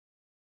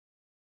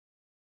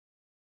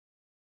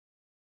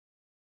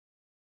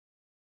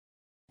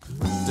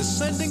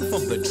Descending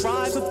from the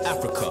tribe of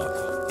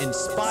Africa,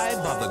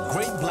 inspired by the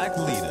great black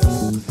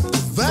leaders.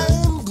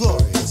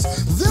 Vainglorious,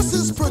 this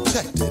is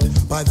protected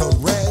by the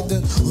red,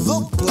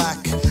 the black,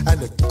 and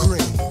the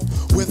green,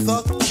 with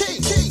a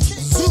key.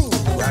 Zoom.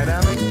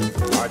 Dynamic,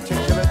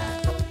 articulate.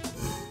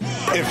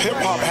 If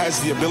hip-hop has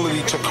the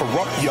ability to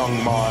corrupt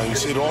young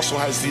minds, it also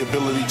has the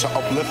ability to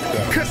uplift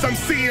them. Cause I'm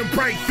seeing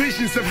bright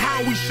visions of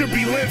how we should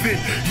be living.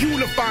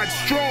 Unified,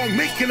 strong,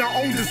 making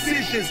our own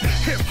decisions.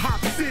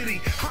 Hip-hop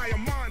city, higher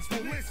minds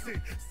will listen.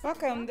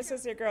 Welcome, this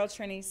is your girl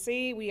TRINNY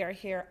CEE. We are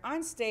here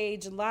on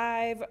stage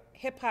live,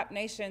 Hip Hop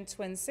Nation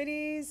Twin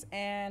Cities,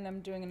 and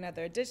I'm doing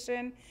another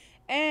edition.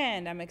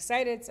 And I'm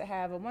excited to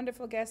have a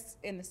wonderful guest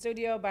in the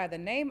studio by the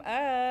name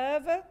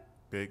of...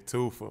 Big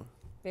TOOFA.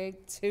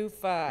 Big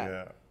TOOFA.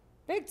 Yeah.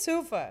 Big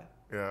TOOFA.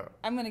 Yeah.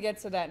 I'm going to get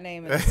to that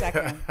name in a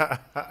second.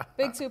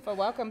 Big TOOFA,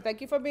 welcome. Thank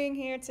you for being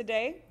here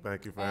today.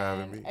 Thank you for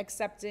having me.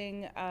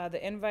 Accepting the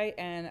invite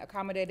and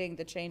accommodating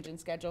the change in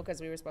schedule because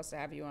we were supposed to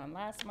have you on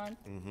last month.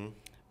 Mm-hmm.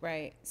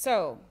 Right.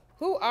 So,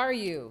 who are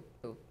you,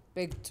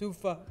 Big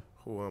TOOFA?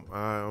 Who am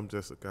I? I'm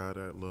just a guy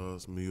that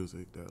loves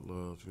music, that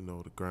loves, you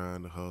know, the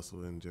grind, the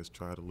hustle, and just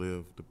try to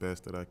live the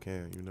best that I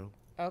can, you know?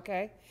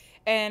 Okay.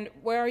 And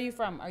where are you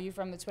from? Are you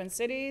from the Twin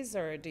Cities,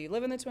 or do you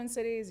live in the Twin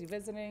Cities? You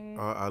visiting?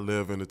 I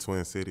live in the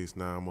Twin Cities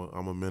now.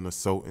 I'm a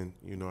Minnesotan,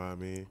 you know what I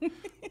mean?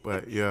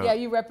 But yeah. Yeah,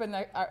 you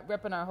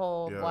repping our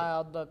whole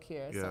wild look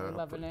here, so we're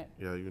loving it.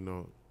 Yeah, you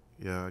know.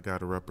 Yeah, I got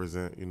to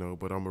represent, you know,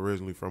 but I'm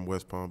originally from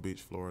West Palm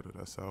Beach, Florida.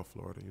 That's South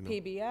Florida, you know.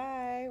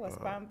 PBI,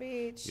 West Palm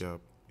Beach. Yep.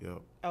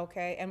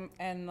 Okay,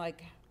 and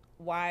like,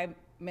 why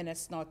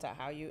Minnesota?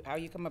 How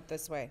you come up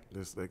this way?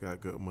 They got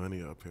good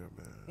money up here,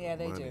 man. Yeah,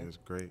 they do. Money is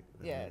great.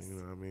 Yes. You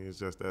know what I mean? It's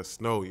just that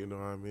snow, you know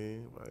what I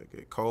mean? Like,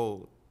 it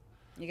cold.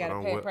 You got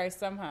to pay a price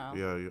somehow.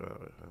 Yeah, I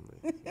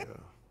mean, yeah.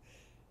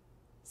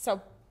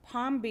 So,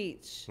 Palm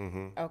Beach.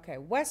 Mm-hmm. Okay,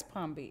 West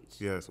Palm Beach.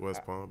 Yes,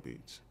 West Palm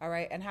Beach. All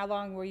right, and how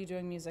long were you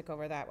doing music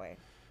over that way?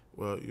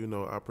 Well, you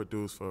know, I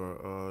produce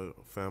for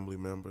family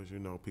members, you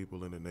know,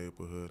 people in the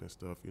neighborhood and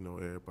stuff, you know,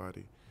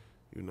 everybody.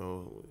 You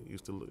know,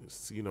 used to,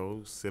 you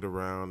know, sit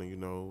around and, you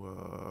know,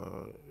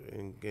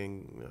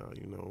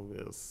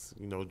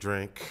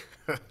 drink.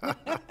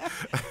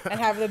 And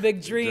have the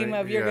big dream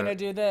of you're going to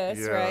do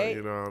this, right?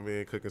 You know what I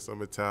mean? Cooking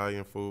some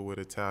Italian food with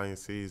Italian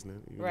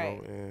seasoning, you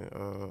know,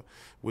 and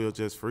we'll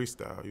just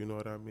freestyle, you know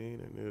what I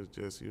mean? And it was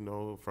just, you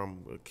know,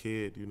 from a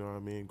kid, you know what I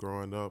mean,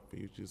 growing up,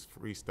 you just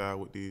freestyle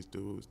with these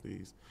dudes.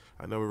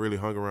 I never really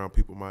hung around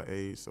people my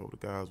age, so the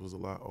guys was a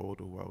lot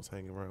older who I was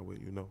hanging around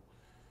with, you know.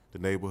 The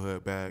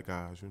neighborhood bad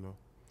guys, you know.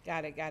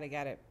 Got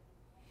it.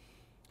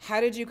 How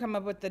did you come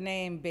up with the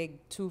name Big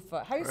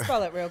TOOFA? How do you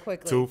spell it real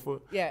quickly?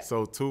 TOOFA? Yeah.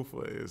 So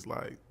TOOFA is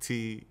like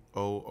TOOFA,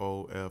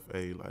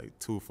 like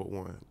two for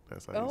one.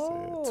 That's how you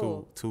say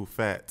it. Too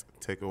fat,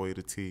 take away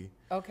the T.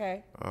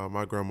 Okay.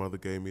 My grandmother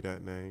gave me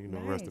that name, you know,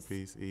 nice. Rest in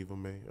peace, Eva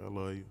May, I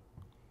love you.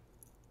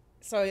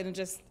 So it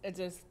just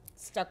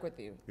stuck with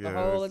you the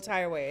whole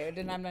entire way. It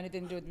didn't have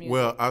anything to do with music.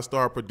 Well, I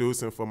started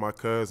producing for my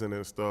cousin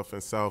and stuff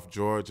in South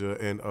Georgia,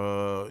 and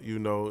you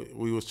know,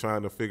 we was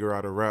trying to figure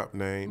out a rap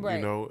name, you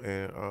know,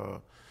 and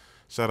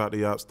shout out to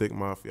Yopstick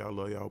Mafia. I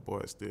love y'all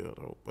boys still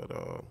though, but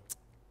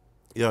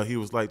yeah, he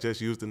was like, just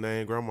use the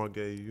name Grandma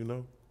gave you, you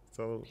know.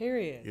 So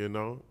period. You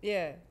know.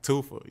 Yeah.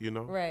 TOOFA, you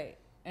know. Right,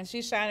 and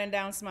she's shining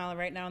down, smiling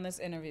right now in this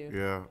interview.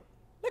 Yeah.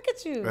 Look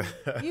at you.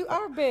 You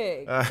are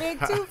big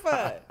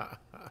TOOFA.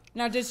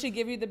 Now, did she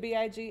give you the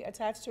B.I.G.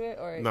 attached to it,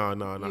 or no,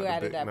 you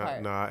added that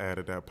part? No, I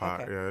added that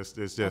part. Okay. Yeah, it's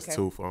just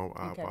TOOFA.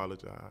 I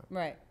apologize.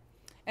 Right.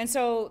 And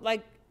so,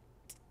 like,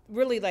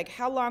 really, like,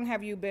 how long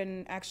have you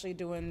been actually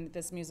doing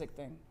this music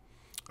thing?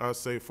 I'd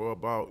say for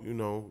about, you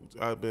know,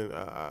 I did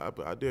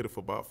it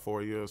for about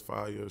 4 years,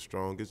 5 years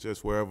strong. It's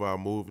just wherever I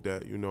moved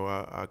at, you know,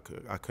 I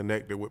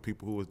connected with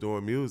people who was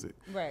doing music.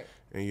 Right.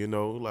 And, you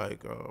know,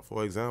 like,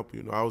 for example,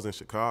 you know, I was in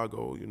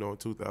Chicago, you know, in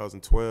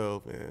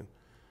 2012, and,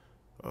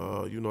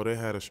 you know, they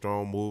had a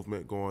strong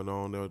movement going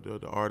on.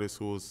 The artists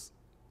who was,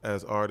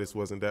 as artists,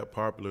 wasn't that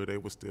popular. They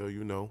were still,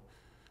 you know,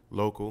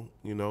 local,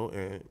 you know,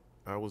 and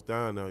I was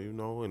down there, you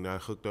know, and I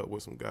hooked up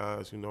with some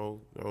guys, you know,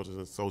 I was just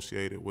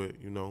associated with,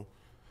 you know,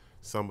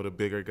 some of the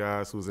bigger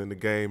guys who's in the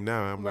game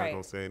now. I'm not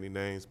gonna say any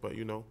names, but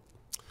you know,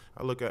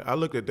 I look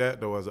at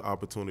that though as an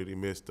opportunity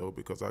missed though,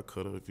 because I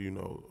could have, you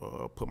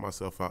know, put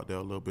myself out there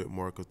a little bit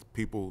more, because the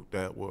people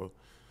that were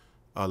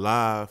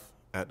alive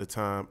at the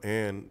time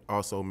and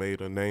also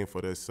made a name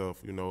for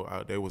themselves, you know,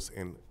 they was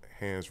in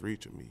hands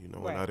reach of me, you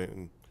know, and I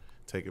didn't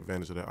take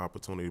advantage of that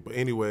opportunity. But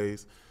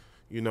anyways,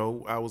 you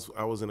know, I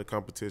was in a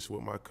competition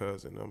with my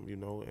cousin, you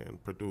know,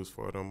 and produced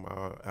for them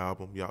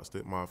album,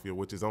 Yopstick Mafia,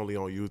 which is only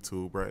on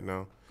YouTube right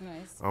now.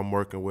 Nice. I'm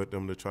working with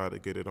them to try to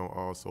get it on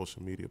all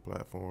social media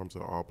platforms,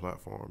 or all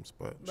platforms,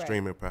 but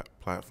streaming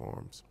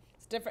platforms.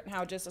 It's different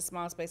how just a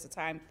small space of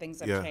time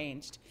things have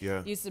changed.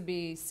 Yeah. Used to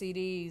be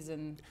CDs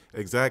and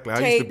Exactly. I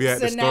used to be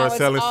at the store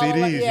selling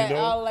CDs, you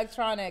know? all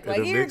electronic.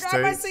 Like, here, grab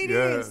my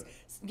CDs.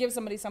 Give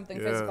somebody something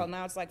physical.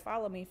 Now it's like,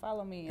 follow me.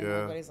 And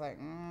everybody's like,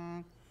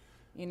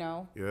 You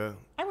know? Yeah.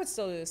 I would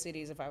still do the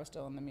CDs if I was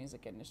still in the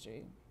music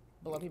industry.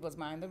 Blow people's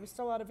mind. There was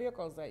still a lot of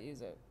vehicles that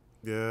use it.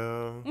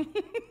 Yeah.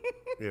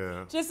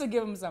 Yeah. Just to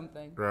give them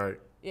something. Right.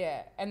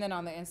 Yeah. And then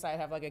on the inside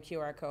have like a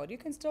QR code. You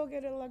can still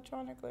get it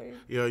electronically.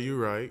 Yeah, you're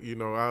right. You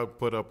know, I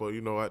put up a,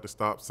 you know, at the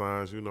stop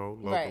signs, you know,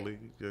 locally,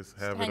 just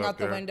have Hang it up out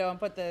there. the window and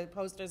put the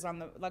posters on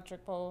the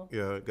electric pole.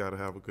 Yeah, gotta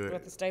have a good.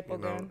 With the staple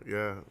you know, gun.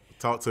 Yeah.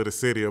 Talk to the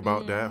city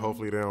about that.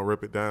 Hopefully they don't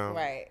rip it down.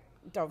 Right.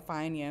 Don't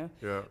fine you.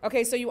 Yeah.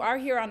 Okay, so you are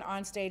here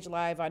on Stage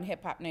Live on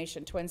Hip Hop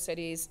Nation, Twin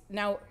Cities.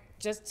 Now,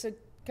 just to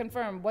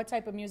confirm, what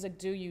type of music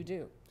do you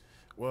do?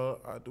 Well,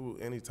 I do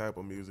any type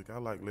of music. I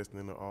like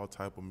listening to all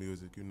type of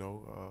music, you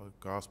know,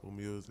 gospel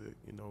music,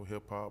 you know,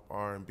 hip hop,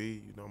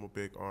 R&B. You know, I'm a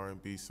big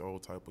R&B soul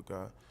type of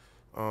guy.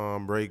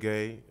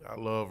 Reggae, I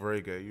love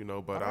reggae, you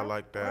know, but I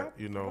like that,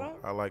 you know,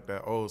 I like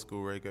that old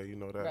school reggae, you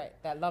know, that.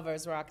 Right, that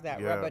lovers rock,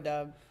 that rubber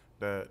dub.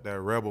 That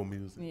rebel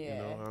music, Yeah.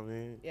 you know what I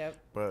mean? Yep.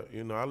 But,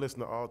 you know, I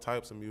listen to all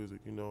types of music,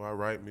 you know, I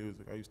write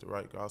music. I used to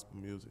write gospel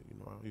music, you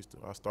know,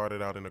 I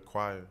started out in a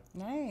choir.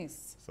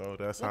 Nice. So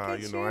that's Look how,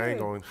 at you know, I ain't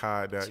you. going to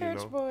hide that, Church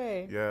you know.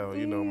 boy. Yeah,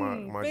 you know,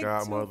 my big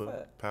godmother,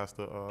 TOOFA.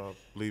 Pastor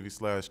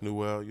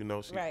Levy/Newell, you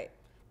know, she Right.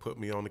 put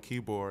me on the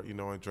keyboard, you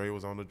know, and Dre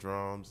was on the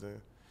drums, and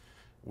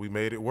we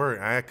made it work.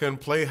 I couldn't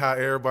play how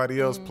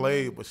everybody else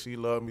played, but she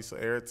loved me, so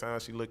every time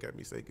she looked at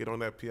me, say, get on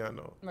that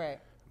piano. Right.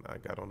 And I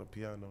got on the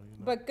piano, you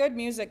know. But good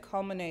music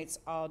culminates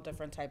all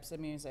different types of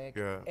music.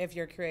 Yeah. If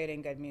you're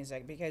creating good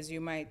music, because you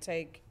might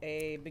take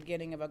a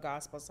beginning of a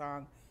gospel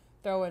song,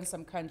 throw in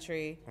some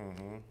country,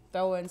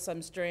 throw in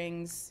some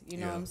strings, you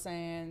know what I'm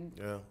saying?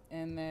 Yeah.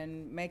 And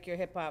then make your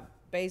hip hop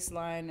bass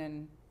line,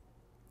 and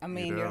I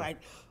mean, Yeah. you're like,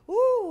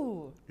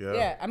 ooh.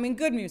 Yeah. I mean,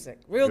 good music,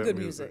 real good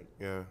music.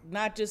 Yeah.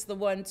 Not just the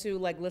one to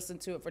like listen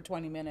to it for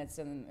 20 minutes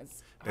and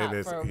it's hot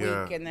it's, for a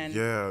week and then.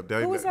 yeah,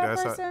 Who was that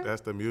that's person?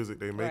 That's the music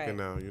they making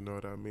Right. now. You know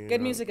what I mean?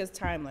 Good music is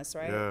timeless,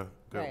 right? Yeah,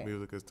 good Right.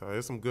 music is tight.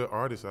 There's some good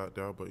artists out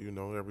there, but you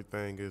know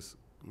everything is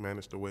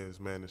managed the way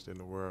it's managed in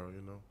the world.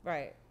 You know.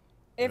 Right.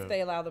 If Yeah.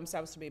 they allow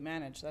themselves to be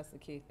managed, that's the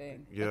key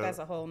thing. Yeah. But that's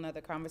a whole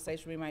nother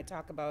conversation we might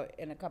talk about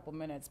in a couple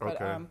minutes.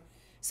 But Okay.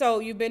 so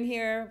you've been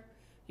here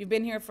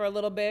for a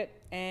little bit,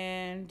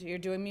 and you're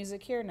doing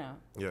music here now.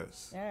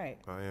 Yes. All right.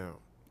 I am.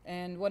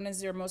 And when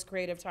is your most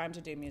creative time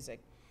to do music?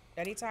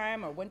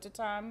 Anytime or winter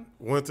time?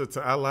 Winter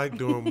time, I like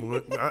doing.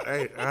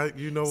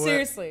 You know what?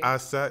 Seriously. I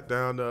sat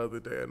down the other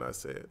day and I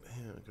said,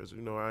 man, because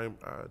you know I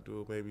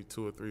do maybe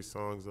 2 or 3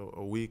 songs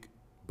a week,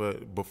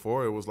 but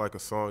before it was like a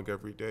song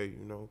every day,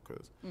 you know,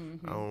 because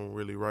I don't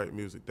really write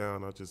music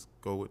down. I just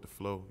go with the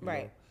flow. You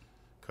Right. know?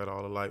 Cut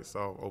all the lights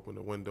off, open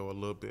the window a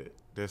little bit.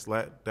 That's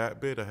like that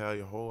bit of have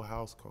your whole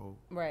house cold.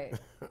 Right.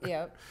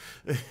 Yep.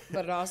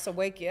 But it also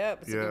wake you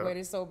up. It's a Yeah. good way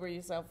to sober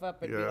yourself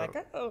up and be Yeah. like,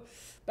 oh,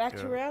 back to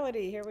Yeah.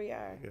 reality. Here we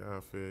are. Yeah,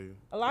 I feel you.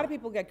 A lot of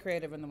people get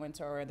creative in the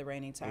winter or the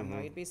rainy time, though.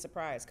 You'd be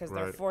surprised because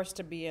they're Right. forced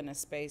to be in a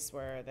space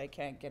where they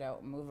can't get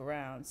out and move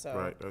around. So,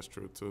 Right, that's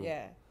true too.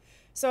 yeah.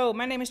 So,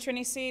 my name is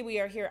TRINNY CEE. We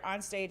are here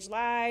on stage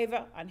live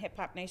on Hip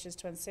Hop Nation's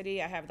Twin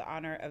City. I have the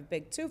honor of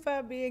Big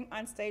TOOFA being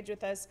on stage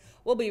with us.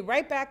 We'll be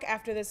right back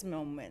after this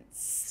moment.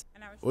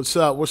 What's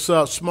up? What's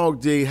up? Smoke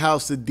D,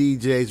 House of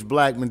DJs,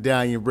 Black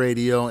Medallion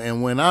Radio.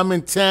 And when I'm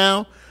in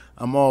town,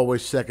 I'm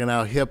always checking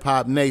out Hip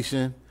Hop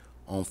Nation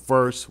on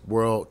First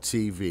World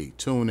TV.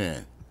 Tune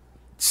in.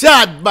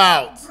 Chat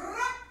bout.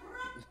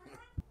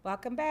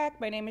 Welcome back.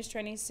 My name is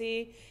TRINNY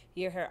CEE.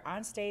 You're here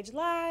on stage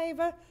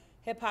live,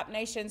 Hip Hop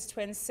Nation's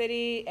Twin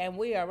City, and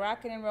we are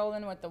rocking and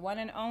rolling with the one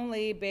and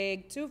only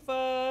Big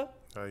TOOFA.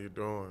 How you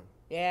doing?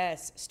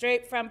 Yes,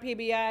 straight from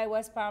PBI,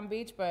 West Palm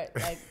Beach, but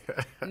like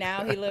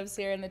now he lives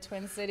here in the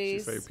Twin She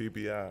Cities. say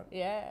PBI.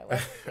 Yeah,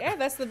 yeah,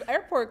 that's the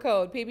airport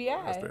code,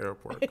 PBI. That's the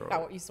airport code.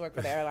 I used to work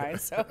for the airline,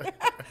 so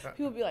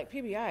people be like,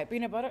 PBI,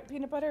 peanut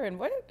butter, and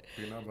what?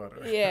 Peanut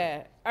butter.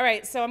 Yeah. All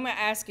right, so I'm going to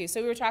ask you.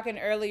 So we were talking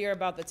earlier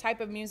about the type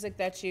of music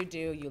that you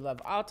do. You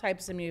love all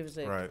types of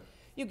music. Right.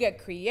 You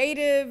get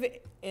creative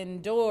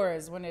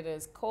indoors when it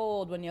is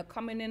cold, when you're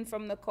coming in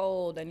from the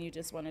cold and you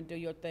just want to do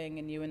your thing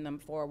and you in them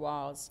 4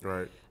 walls.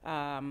 Right.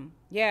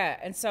 Yeah,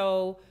 and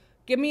so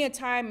give me a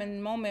time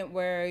and moment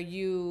where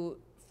you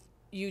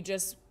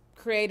just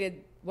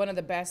created one of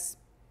the best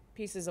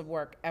pieces of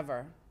work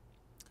ever.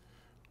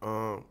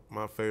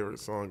 My favorite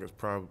song is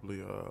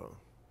probably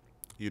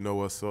You Know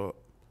What's Up.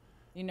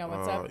 You know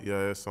what's up?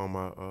 Yeah, it's on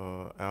my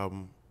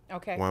album,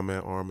 Okay. One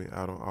Man Army,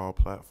 out on all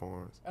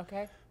platforms.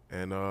 Okay.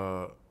 And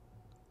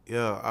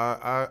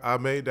yeah, I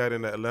made that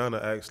in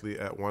Atlanta actually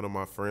at one of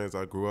my friends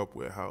I grew up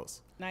with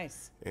house.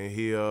 Nice. And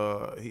he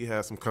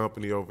had some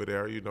company over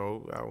there, you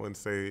know. I wouldn't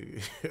say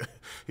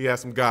he had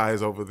some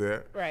guys over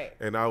there. Right.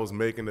 And I was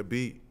making the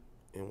beat.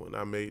 And when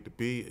I made the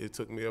beat, it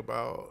took me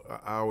about an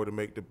hour to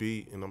make the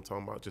beat, and I'm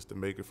talking about just to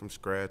make it from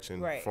scratch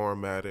and Right.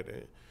 format it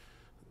and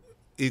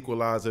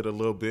equalize it a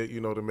little bit, you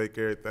know, to make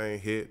everything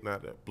hit,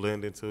 not to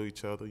blend into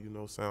each other, you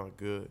know, sound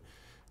good.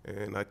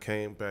 And I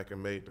came back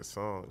and made the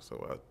song.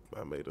 So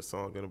I made a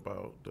song in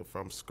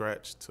from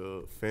scratch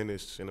to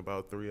finish in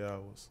about 3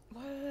 hours.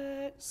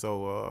 What?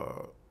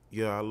 So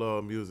Yeah, I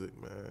love music,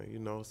 man. You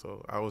know,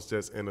 so I was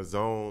just in a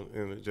zone,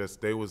 and it just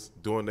they was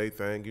doing their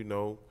thing, you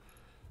know,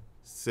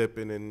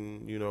 sipping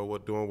and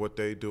doing what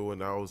they do,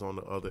 and I was on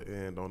the other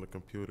end on the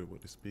computer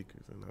with the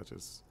speakers, and I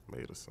just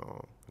made a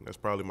song, and that's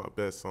probably my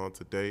best song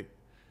to date.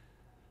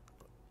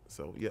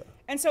 So yeah.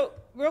 And so,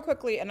 real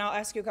quickly, and I'll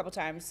ask you a couple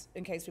times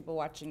in case people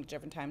watching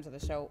different times of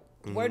the show.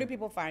 Where do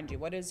people find you?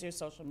 What is your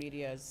social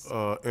medias?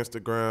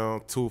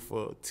 Instagram,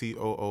 TOOFA,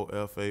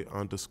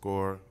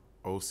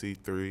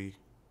 TOOFA_OC3.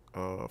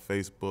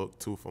 Facebook,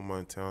 TOOFA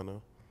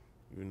Montana.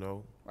 You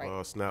know, Right.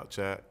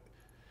 Snapchat,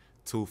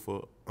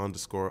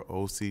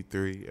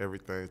 TOOFA_OC3.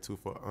 Everything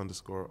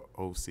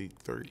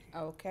TOOFA_OC3.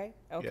 Okay.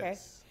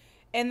 Yes.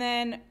 And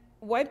then,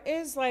 what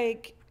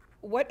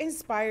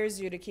inspires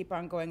you to keep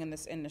on going in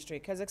this industry?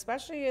 Because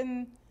especially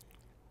in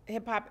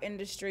hip hop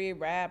industry,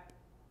 rap,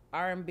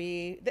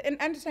 R&B, the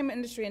entertainment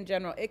industry in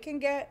general, it can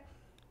get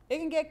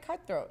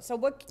cutthroat. So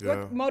what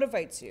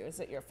motivates you? Is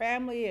it your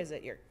family? Is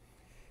it your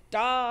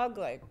dog?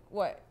 Like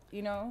what?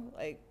 You know,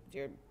 like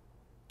your.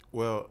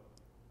 Well,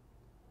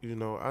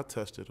 I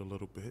touched it a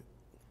little bit.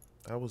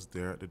 I was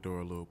there at the door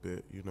a little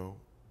bit.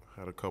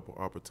 Had a couple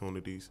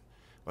opportunities.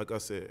 Like I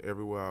said,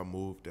 everywhere I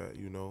moved at,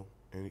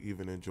 and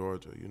even in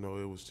Georgia,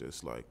 it was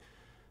just like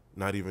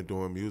not even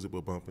doing music,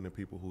 but bumping into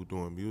people who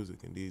doing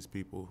music. And these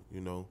people,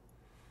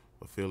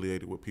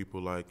 affiliated with people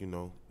like,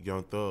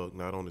 Young Thug,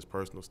 not on his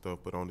personal stuff,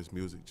 but on his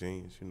music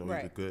genes.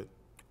 Right. He's a good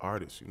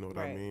artist, you know what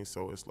I Right. mean?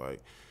 So it's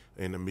like,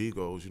 and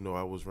Amigos,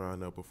 I was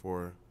around there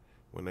before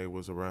when they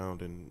was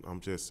around, and I'm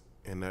just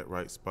in that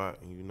right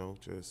spot,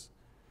 and, just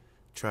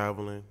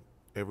traveling.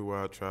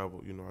 Everywhere I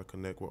travel, I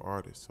connect with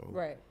artists. So,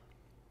 Right.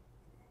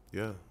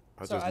 yeah.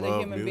 I So just are love the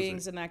human music.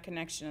 beings in that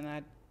connection and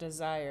that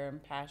desire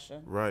and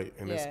passion? Right,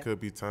 and Yeah. there could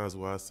be times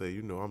where I say,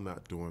 I'm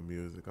not doing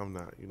music. I'm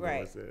not,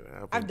 Right. I said,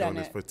 I've I've been done doing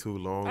this it. for too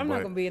long. I'm but,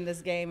 not gonna be in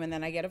this game, and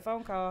then I get a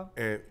phone call.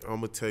 And I'm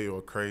going to tell you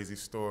a crazy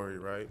story,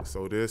 right?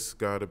 So this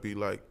got to be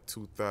like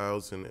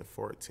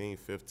 2014,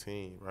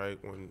 15, right?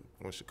 When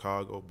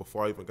Chicago,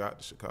 before I even got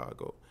to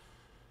Chicago,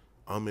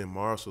 I'm in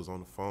Marshall's on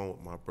the phone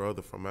with my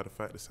brother, matter of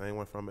fact, the same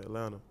one from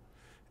Atlanta.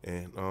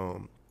 And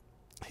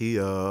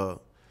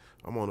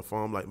I'm on the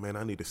phone, I'm like, man,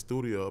 I need a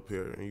studio up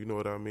here. And you know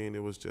what I mean?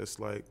 It was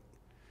just like,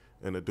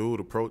 and the dude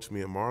approached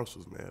me in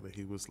Marshall's, man, and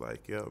he was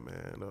like, yeah,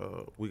 man,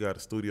 we got a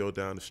studio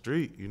down the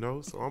street,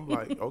 So I'm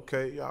like,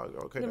 okay, y'all,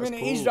 okay, I that's mean,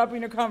 cool. eavesdropping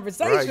your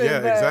conversation. Right,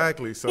 yeah, but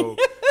exactly. So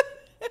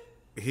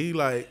he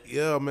like,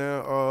 yeah,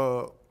 man,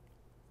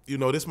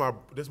 this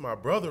my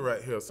brother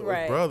right here. So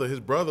Right. his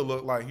brother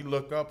looked like, he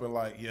looked up and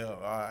like, yeah,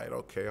 all right,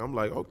 okay. I'm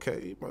like, okay,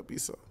 it might be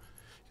some.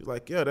 He's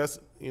like, yeah, that's,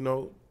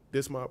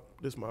 this my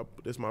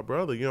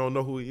brother. You don't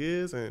know who he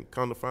is, and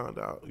come to find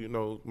out,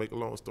 make a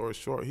long story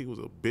short, he was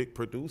a big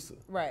producer.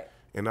 Right.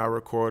 And I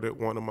recorded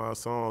one of my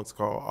songs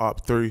called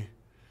Op 3.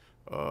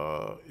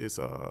 It's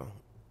on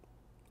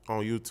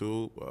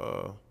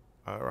YouTube.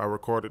 I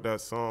recorded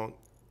that song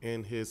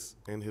in his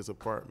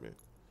apartment.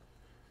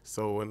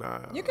 So when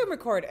You can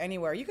record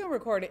anywhere. You can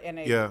record it in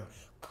a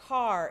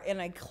car,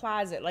 in a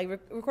closet. Like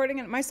recording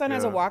in, my son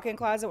has a walk-in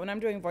closet. When I'm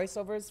doing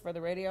voiceovers for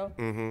the radio,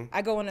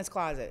 I go in his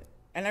closet.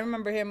 And I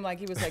remember him, like,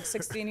 he was like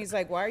 16. He's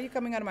like, why are you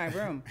coming out of my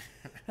room?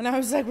 And I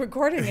was like,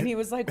 recording. And he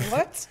was like,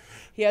 what?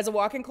 He has a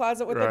walk-in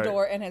closet with a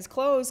door, and his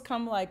clothes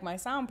come like my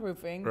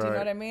soundproofing. Do you know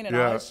what I mean? And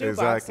all his shoe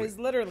boxes,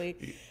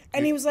 literally.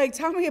 And he was like,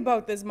 tell me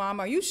about this, Mom.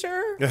 Are you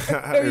sure?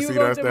 Are you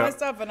going through my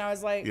stuff? And I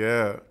was like,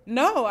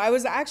 no, I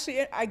was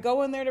actually, I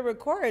go in there to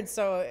record.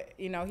 So,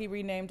 he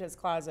renamed his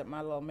closet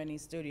my little mini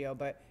studio.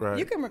 But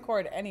you can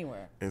record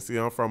anywhere. And see,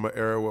 I'm from an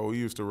era where we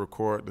used to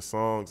record the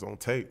songs on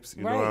tapes.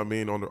 You know what I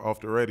mean? Off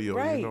the radio.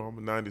 Right. I'm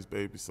a 90s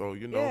baby. So,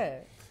 Yeah.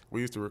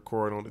 we used to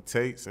record on the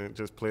tapes and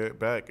just play it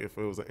back. If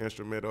it was an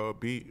instrument or a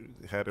beat,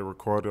 had to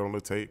record it on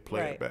the tape,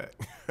 play it back.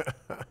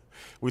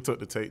 We took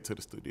the tape to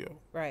the studio.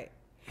 Right.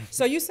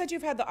 So you said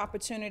you've had the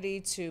opportunity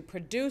to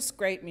produce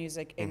great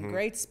music in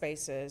great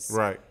spaces.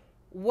 Right.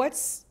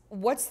 What's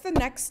the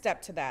next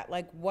step to that?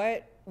 Like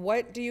what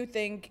do you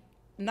think,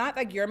 not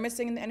like you're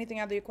missing anything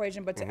out of the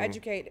equation, but to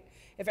educate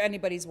if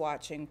anybody's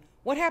watching,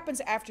 what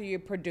happens after you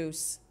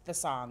produce the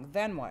song?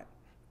 Then what?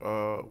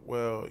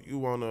 Well, you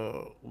want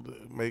to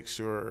make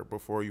sure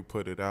before you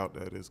put it out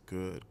that it's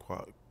good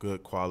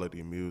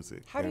quality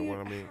music. How do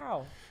you,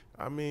 how?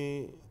 I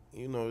mean,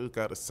 it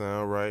got to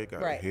sound right,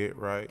 got to hit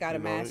right. Got to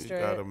master it.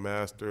 You got to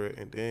master it,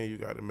 and then you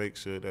got to make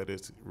sure that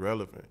it's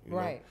relevant. You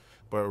right. know?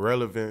 But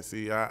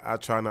relevancy, I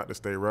try not to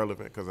stay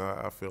relevant because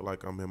I feel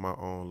like I'm in my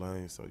own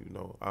lane. So,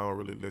 I don't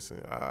really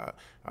listen. I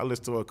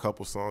listen to a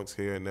couple songs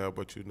here and there,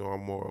 but,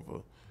 I'm more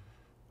of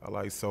I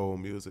like soul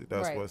music.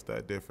 That's what's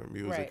that different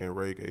music and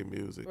reggae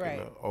music and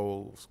the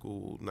old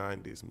school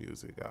 90s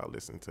music. I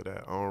listen to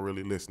that. I don't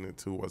really listen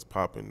to what's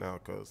popping now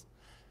because.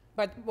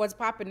 But what's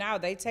popping now,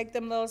 they take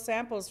them little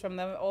samples from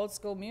the old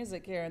school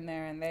music here and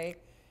there, and they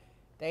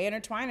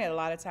intertwine it a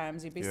lot of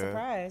times. You'd be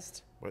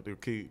surprised. But the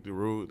key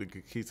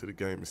to the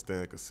game is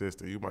staying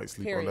consistent. You might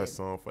sleep on that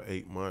song for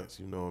 8 months,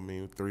 you know what I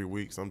mean? 3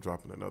 weeks, I'm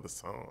dropping another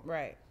song.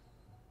 Right.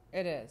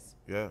 It is.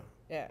 Yeah.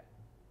 Yeah.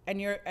 And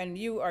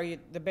you are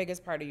the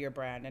biggest part of your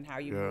brand and how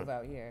you move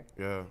out here.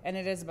 Yeah. And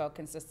it is about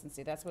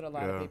consistency. That's what a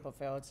lot of people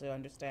fail to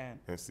understand.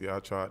 And see, I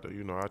tried to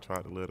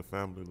live a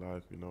family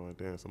life, and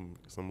then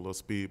some little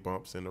speed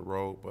bumps in the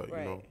road, but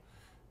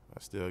I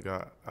still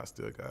got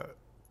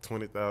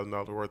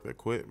 $20,000 worth of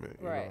equipment.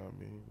 You know what I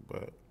mean?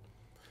 But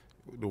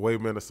the way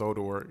Minnesota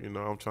work,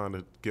 I'm trying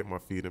to get my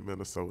feet in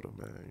Minnesota,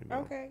 man.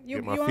 Okay.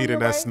 Get my feet in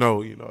that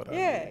snow, you know what I mean?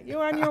 Yeah,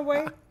 you're on your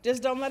way.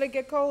 Just don't let it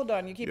get cold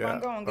on you. Keep on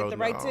going. Get the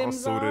right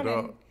Timbs on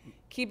and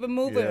keep it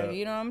moving. Yeah.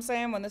 You know what I'm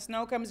saying? When the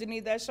snow comes, you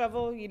need that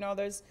shovel.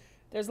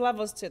 There's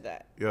levels to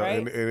that. Yeah, right?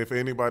 and if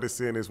anybody's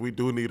seeing this, we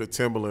do need a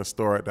Timberland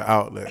store at the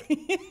outlet.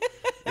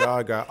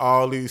 Y'all got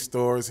all these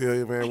stores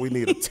here, man. We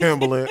need a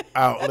Timberland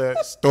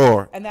outlet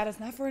store. And that is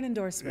not for an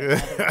endorsement,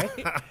 by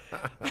the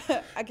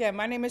way. Again,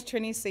 my name is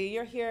TRINNY CEE.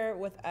 You're here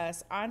with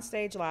us on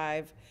stage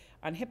live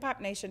on Hip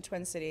Hop Nation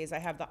Twin Cities. I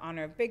have the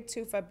honor of Big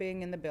TOOFA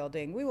being in the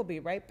building. We will be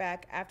right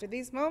back after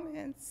these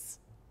moments.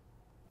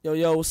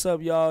 Yo, what's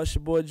up, y'all? It's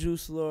your boy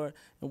Juice Lord.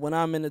 And when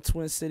I'm in the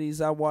Twin Cities,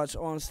 I watch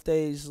on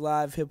stage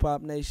live Hip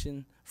Hop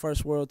Nation,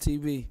 First World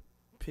TV.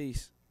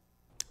 Peace.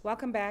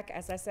 Welcome back.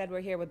 As I said,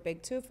 we're here with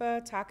Big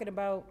TOOFA talking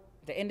about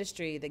the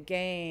industry, the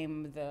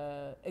game,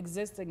 the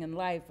existing in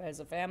life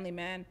as a family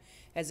man,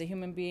 as a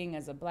human being,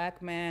 as a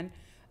black man,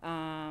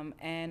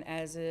 and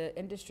as an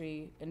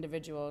industry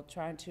individual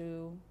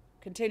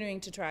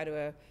continuing to try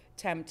to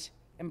attempt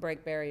and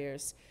break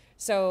barriers.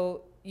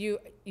 So you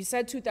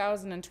said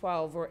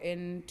 2012, we're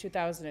in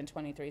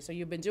 2023. So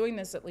you've been doing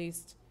this at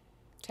least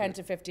 10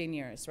 to 15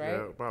 years, right?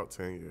 Yeah, about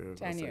 10 years.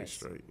 10 years.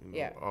 Straight,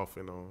 yeah. Off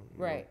and on.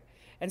 Right.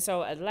 And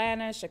so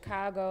Atlanta,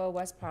 Chicago,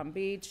 West Palm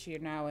Beach, you're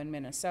now in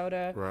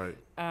Minnesota. Right.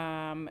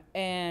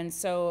 And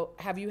so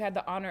have you had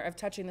the honor of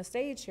touching the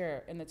stage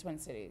here in the Twin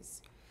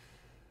Cities?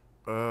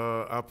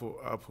 I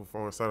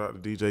performed, shout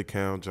out to DJ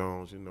Cam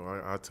Jones.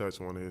 I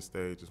touched one of his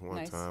stages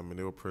one time, and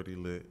they were pretty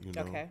lit,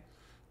 Okay.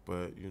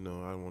 But,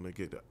 I want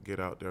to get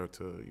out there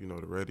to,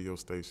 the radio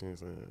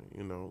stations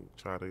and,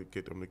 try to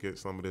get them to get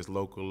some of this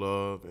local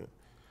love. And,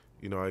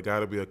 it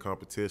got to be a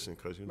competition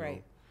because,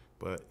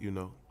 but,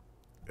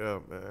 yeah,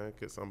 man,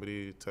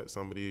 touch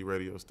some of these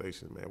radio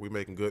stations, man. We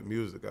making good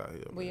music out here,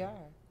 man. We are,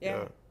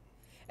 yeah.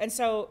 And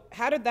so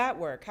how did that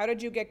work? How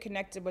did you get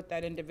connected with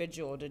that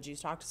individual? Did you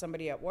talk to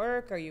somebody at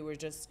work, or you were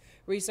just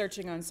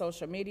researching on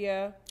social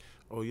media?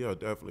 Oh, yeah,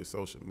 definitely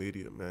social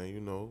media,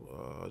 man.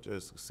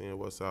 Just seeing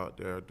what's out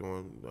there,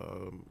 doing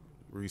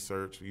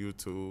research,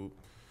 YouTube,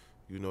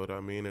 you know what I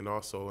mean? And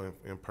also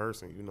in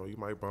person, you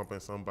might bump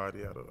into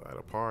somebody at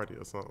a party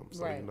or something.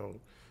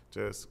 So,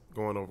 just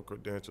going over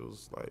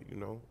credentials, like,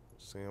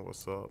 seeing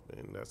what's up,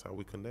 and that's how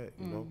we connect,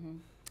 you know?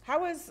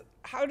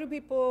 How do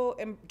people,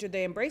 do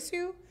they embrace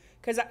you?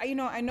 Because, I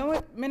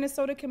know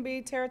Minnesota can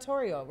be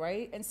territorial,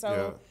 right? And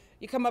so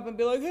you come up and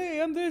be like, hey,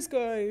 I'm this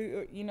guy,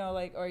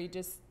 or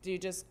do you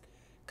just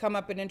come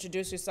up and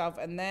introduce yourself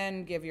and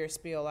then give your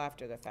spiel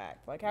after the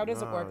fact? Like, how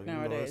does it work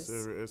nowadays?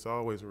 It's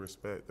always a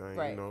respect thing,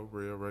 right.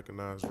 Real,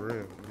 recognize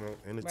real,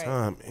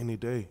 anytime, any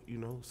day,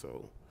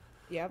 so.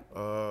 Yep.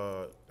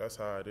 That's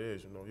how it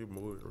is, you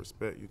move with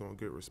respect, you're going to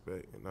get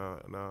respect. And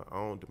I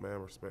don't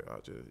demand respect, I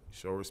just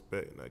show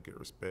respect and I get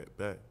respect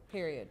back.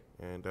 Period.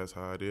 And that's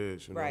how it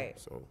is, right.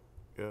 So,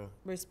 yeah.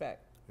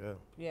 Respect. Yeah.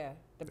 Yeah,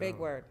 the big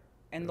word.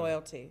 And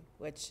loyalty,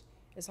 which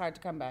is hard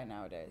to come by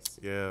nowadays.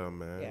 Yeah,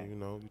 man. Yeah.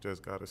 You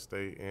just got to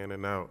stay in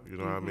and out. You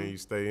know what I mean? You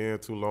stay in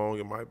too long,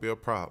 it might be a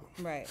problem.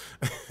 Right.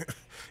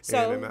 In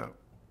and out.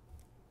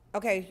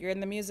 Okay, you're in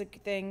the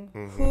music thing.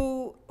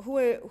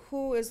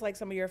 Who is like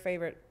some of your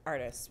favorite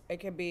artists? It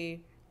could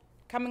be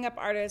coming up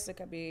artists. It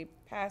could be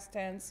past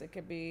tense. It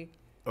could be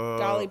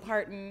Dolly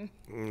Parton.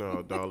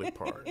 No, Dolly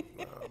Parton.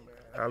 Nah, man.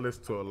 I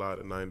listen to a lot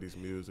of 90s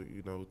music,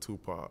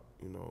 Tupac,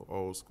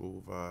 old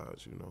school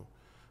vibes,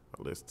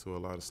 I listen to a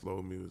lot of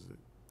slow music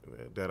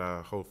that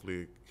I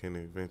hopefully can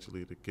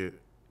eventually to get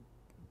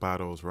buy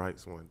those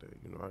rights one day.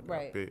 I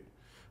got big.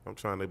 I'm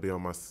trying to be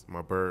on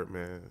my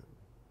Birdman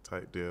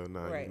type deal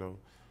now,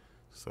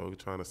 So we're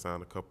trying to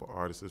sign a couple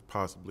artists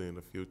possibly in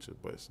the future,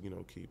 but,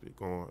 keep it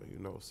going,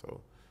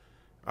 So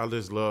I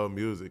just love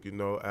music,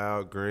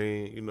 Al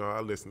Green,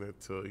 I listen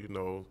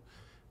to,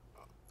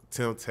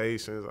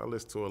 Temptations. I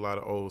listen to a lot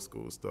of old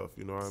school stuff,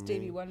 you know what I mean?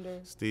 Stevie Wonder.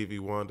 Stevie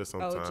Wonder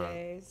sometimes.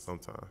 OJs.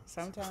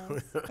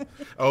 Sometimes.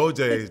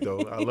 OJs, though.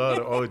 I love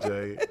the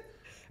OJ.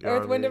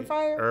 Earth, Wind, and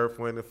Fire? Earth,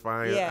 Wind, and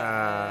Fire.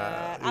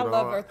 Yeah. I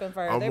love Earth and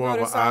Fire. I'm they more wrote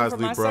a of song for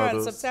Isley my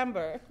Brothers. son,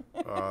 September.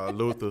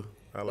 Luther.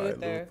 I like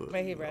Luther.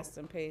 May he rest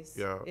in peace.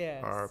 Yeah.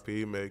 Yes. R.I.P.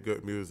 He made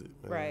good music,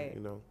 man, right.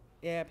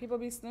 Yeah, people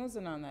be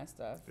snoozing on that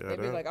stuff. Yeah, they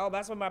be like, oh,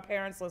 that's what my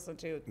parents listen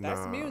to.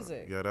 That's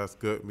music. Yeah, that's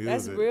good music.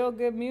 That's real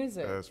good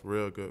music. That's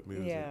real good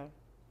music. Yeah.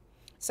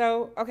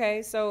 So,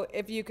 okay, so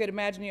if you could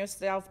imagine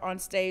yourself on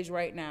stage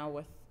right now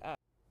with...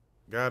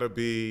 Gotta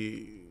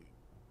be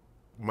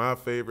my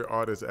favorite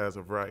artist as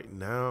of right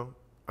now.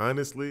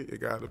 Honestly,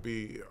 it gotta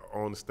be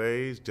on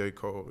stage, J.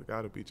 Cole. It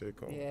gotta be J.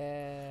 Cole.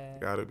 Yeah.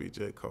 It gotta be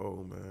J.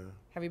 Cole, man.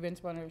 Have you been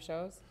to one of her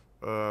shows?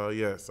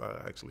 Yes,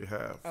 I actually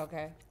have.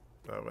 Okay.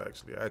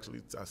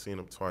 I seen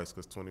him twice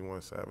because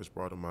 21 Savage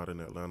brought him out in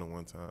Atlanta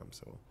one time.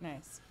 So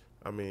Nice.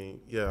 I mean,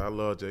 yeah, I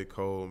love J.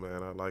 Cole,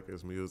 man. I like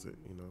his music,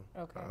 you know.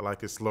 Okay. I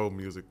like his slow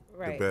music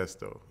Right. the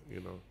best, though, you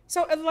know.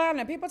 So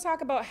Atlanta, people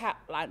talk about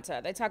Atlanta.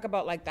 They talk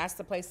about like that's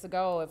the place to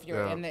go if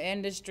you're Yeah. in the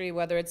industry,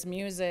 whether it's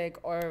music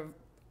or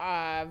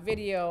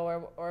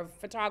video or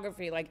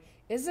photography. Like,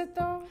 is it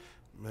though?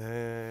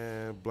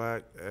 Man,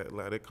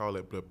 they call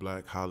it the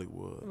Black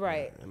Hollywood.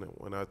 Right. Man. And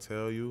when I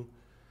tell you,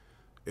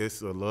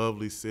 it's a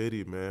lovely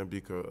city, man,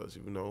 because,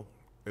 you know,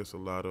 it's a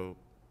lot of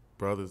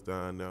brothers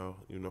down now,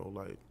 you know,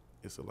 like,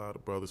 it's a lot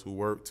of brothers who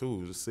work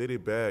too. The city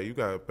bad. You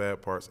got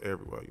bad parts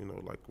everywhere. You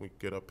know, like when you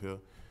get up here,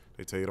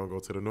 they tell you don't go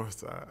to the north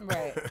side.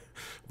 Right.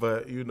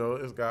 But, you know,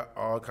 it's got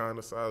all kind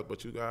of sides.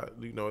 But you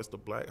got, you know, it's the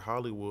Black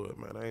Hollywood,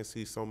 man. I ain't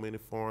see so many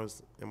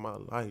foreigners in my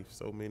life.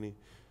 So many,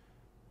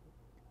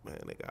 man,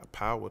 they got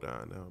power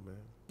down there,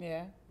 man.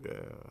 Yeah.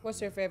 Yeah.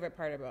 What's your favorite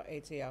part about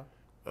ATL?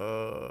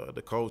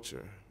 The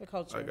culture. The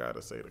culture. I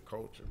gotta say the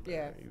culture, man.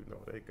 Yeah. You know,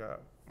 they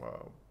got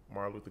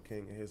Martin Luther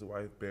King and his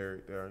wife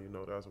buried there. You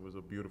know, that was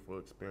a beautiful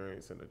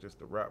experience, and just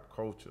the rap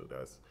culture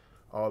that's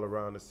all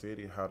around the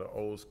city. How the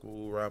old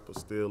school rappers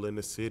still in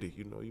the city.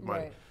 You know, you might.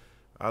 Right.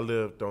 I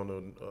lived on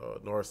the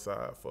north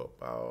side for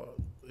about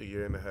a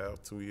year and a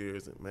half, 2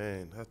 years, and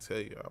man, I tell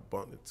you, I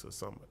bumped into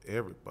some of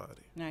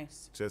everybody.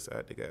 Nice. Just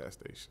at the gas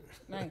station.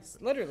 Nice.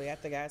 Literally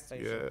at the gas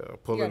station. Yeah,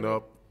 pulling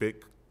up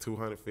big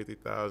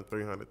 $250,000,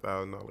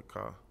 $300,000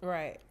 car.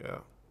 Right. Yeah.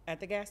 At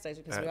the gas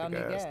station because At we all the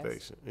need gas gas.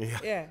 station. Yeah.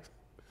 Yeah.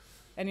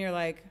 And you're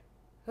like,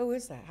 who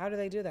is that? How do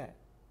they do that?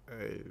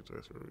 Hey,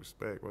 just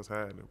respect what's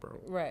happening, bro.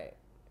 Right.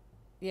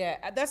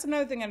 Yeah, that's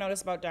another thing I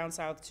noticed about down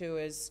south too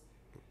is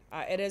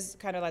it is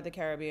kind of like the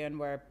Caribbean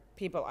where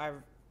people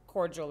are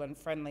cordial and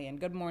friendly and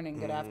good morning,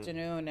 good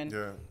afternoon, and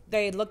Yeah.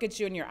 they look at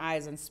you in your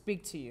eyes and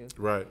speak to you.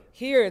 Right.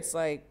 Here it's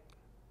like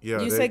Yeah.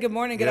 you say good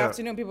morning, good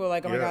afternoon, people are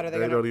like, oh my God, are they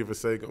They gonna? don't even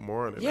say good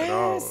morning at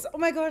all. Yes. Oh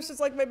my gosh,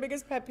 it's like my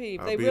biggest pet peeve.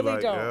 I'll They be really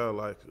like, don't. yeah,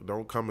 like,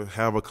 don't come and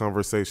have a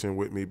conversation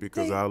with me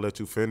because I'll let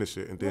you finish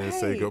it and then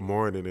say Right. good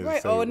morning and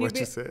Right. say Oh, and what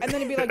you said. and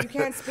then it'd be like, you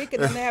can't speak,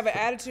 and then they have an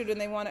attitude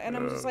and they want to, and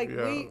I'm just like,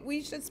 Yeah.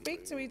 we should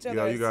speak to each other.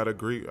 Yeah, you got to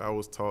greet. I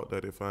was taught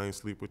that if I ain't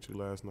sleep with you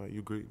last night,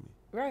 you greet me.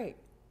 Right.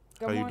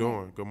 Good How you morning.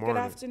 doing? Good morning.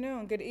 Good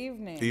afternoon. Good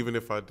evening. Even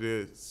if I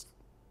did,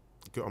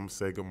 I'm going to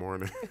say good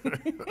morning.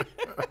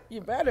 You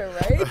better,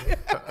 right?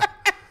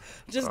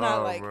 Just not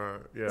Oh, like, man.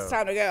 Yeah. it's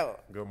time to go.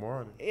 Good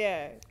morning.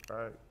 Yeah.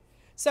 Right.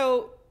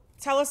 So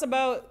tell us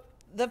about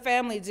the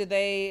family. Do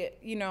they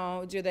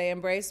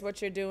embrace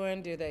what you're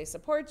doing? Do they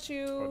support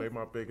you? Oh, they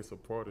my biggest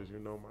supporters. You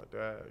know, my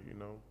dad, you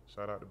know.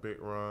 Shout out to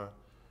Big Ron.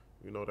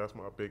 You know, that's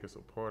my biggest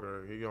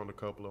supporter. He on a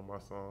couple of my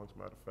songs,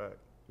 matter of fact.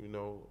 You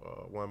know,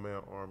 One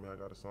Man Army, I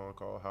got a song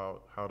called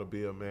How to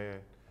Be a Man.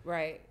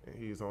 Right. And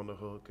he's on the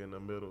hook in the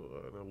middle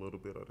and a little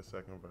bit of the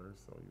second verse.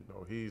 So, you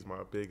know, he's my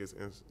biggest,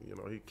 you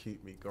know, he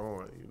keep me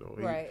going. You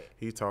know,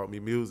 he taught me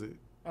music,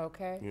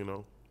 Okay. you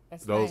know.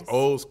 That's Those nice.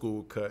 old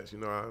school cuts, you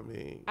know what I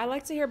mean? I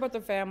like to hear about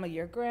the family,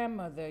 your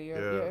grandmother,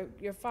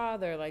 your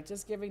father, like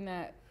just giving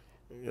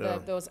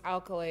those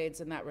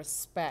accolades and that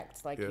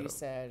respect, like you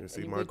said. And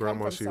see, And my we come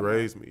grandma, from she somewhere.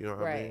 raised me, you know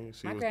what I Right. mean?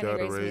 She My was granny there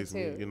to raised me raise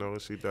me, too. you know.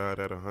 She died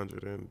at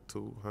 102,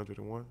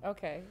 101.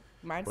 Okay.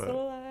 Mine's But,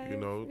 still alive. you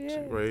know, Yeah. she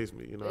raised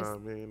me, you know what I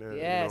mean? And,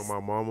 you know, my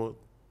mama,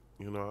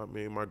 you know what I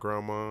mean? My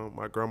grandma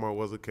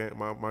was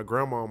my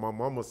grandma on my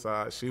mama's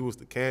side, she was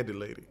the candy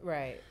lady.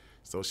 Right.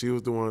 So she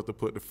was the one to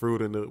put the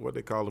fruit in what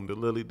they call them, the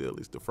lily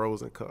dillies, the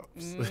frozen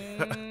cups.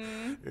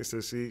 And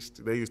so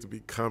they used to be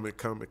coming.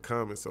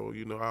 So,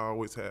 you know, I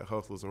always had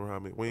hustlers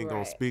around me. We ain't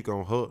gonna speak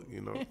on her,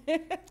 you know.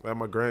 Like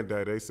my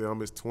granddad, they say I'm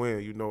his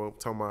twin, you know, I'm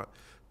talking about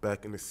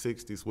back in the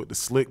 60s with the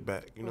slick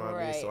back, you know what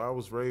I mean? So I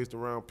was raised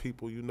around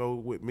people, you know,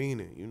 with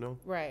meaning, you know?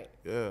 Right.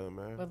 Yeah,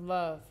 man. With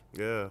love.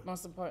 Yeah.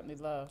 Most importantly,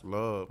 love.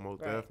 Love,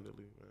 most Right.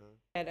 definitely, man.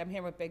 And I'm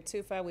here with Big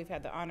TOOFA. We've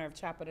had the honor of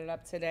chopping it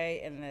up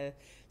today in the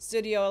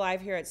studio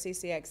live here at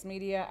CCX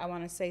Media. I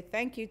want to say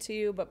thank you to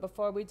you, but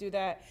before we do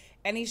that,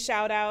 any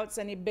shout outs,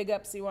 any big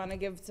ups you want to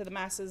give to the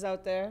masses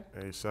out there?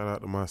 Hey, shout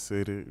out to my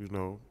city, you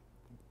know,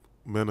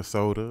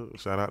 Minnesota.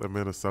 Shout out to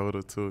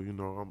Minnesota too, you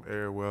know, I'm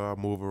everywhere, I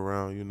move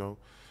around, you know.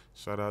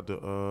 Shout out to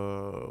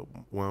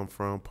where I'm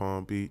from,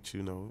 Palm Beach,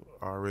 you know,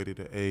 already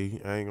the A.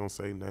 I ain't gonna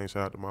say names.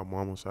 Shout out to my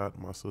mama, shout out to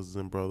my sisters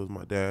and brothers,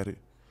 my daddy.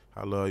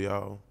 I love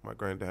y'all, my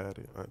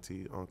granddaddy,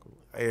 auntie, uncle,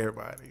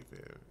 everybody.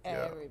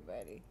 Yeah.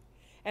 Everybody.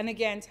 And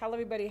again, tell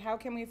everybody, how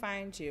can we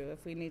find you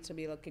if we need to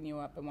be looking you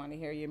up and want to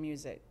hear your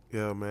music?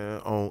 Yeah, man.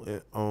 On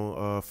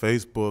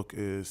Facebook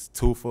is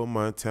TOOFA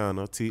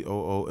Montana,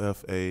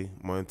 TOOFA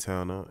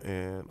Montana,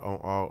 and on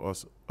all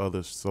us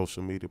other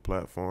social media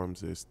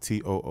platforms is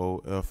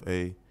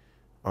TOOFA_OC3,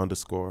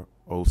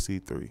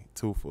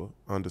 TOOFA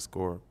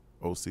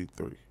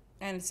 _OC3.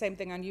 And same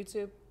thing on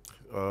YouTube?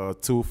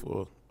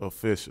 TOOFA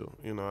Official,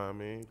 you know what I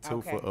mean?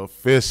 Okay. TOOFA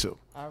Official.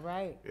 All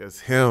right. It's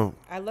him.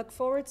 I look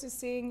forward to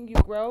seeing you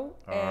grow.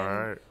 All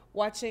And right.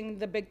 watching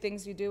the big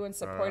things you do and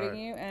supporting right.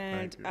 you,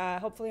 and Thank you.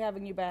 hopefully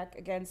having you back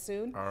again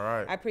soon. All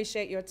right. I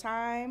appreciate your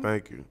time,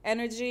 Thank you.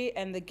 energy,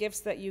 and the gifts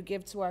that you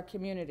give to our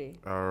community.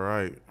 All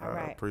right. All I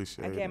right.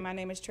 appreciate it. Again, my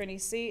name is TRINNY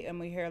CEE, and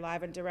we're here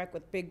live and direct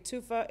with Big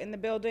TOOFA in the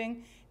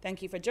building.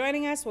 Thank you for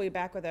joining us. We'll be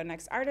back with our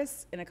next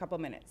artist in a couple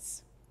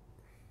minutes.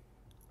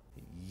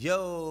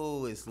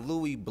 Yo, it's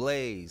Louis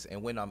Blaze,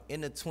 and when I'm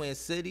in the Twin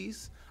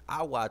Cities,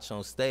 I watch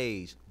on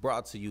stage,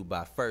 brought to you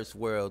by First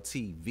World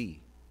TV.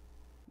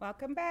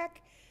 Welcome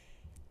back.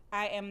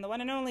 I am the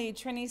one and only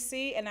TRINNY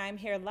CEE, and I'm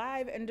here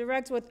live and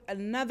direct with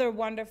another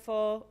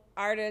wonderful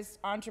artist,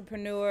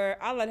 entrepreneur.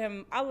 I'll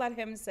let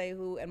him say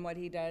who and what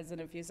he does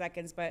in a few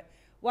seconds, but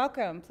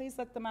welcome. Please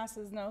let the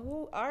masses know,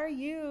 who are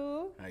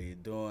you? How you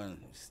doing?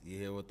 You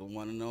here with the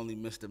one and only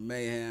Mr.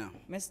 Mayhem.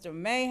 Mr.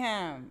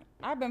 Mayhem.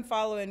 I've been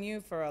following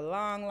you for a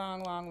long,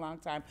 long, long, long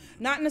time.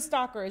 Not in a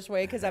stalkerish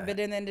way, because I've been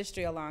in the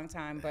industry a long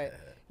time, but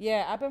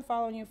yeah, I've been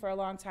following you for a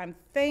long time.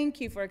 Thank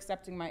you for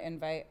accepting my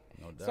invite.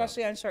 No doubt.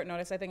 Especially on short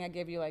notice. I think I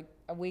gave you like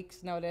a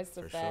week's notice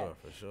of that.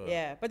 For sure.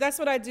 Yeah, but that's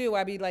what I do.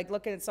 I be like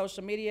looking at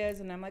social medias,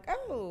 and I'm like,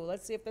 oh,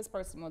 let's see if this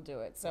person will do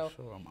it. So For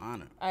sure, I'm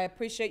honored. I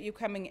appreciate you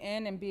coming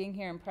in and being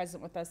here and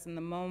present with us in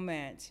the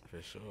moment.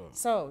 For sure.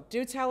 So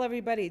do tell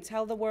everybody,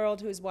 tell the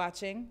world who's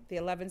watching, the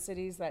 11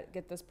 cities that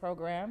get this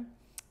program,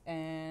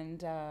 and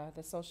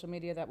the social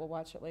media that will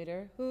watch it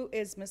later. Who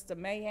is Mr.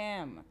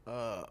 Mayhem?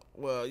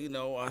 Well, you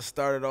know, I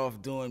started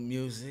off doing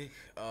music.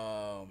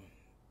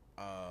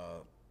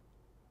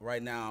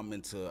 Right now I'm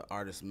into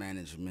artist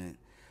management.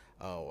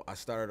 I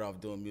started off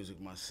doing music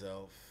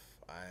myself.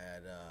 I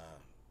had,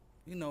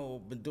 you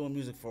know, been doing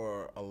music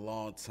for a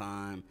long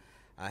time.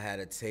 I had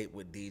a tape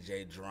with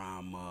DJ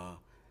Drama.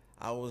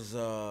 I was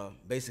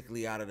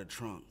basically out of the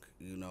trunk,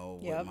 you know,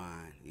 with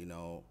mine. You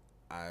know,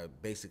 I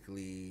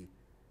basically,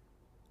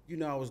 you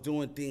know, I was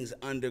doing things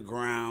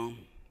underground.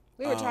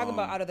 We were talking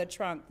about out of the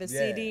trunk, the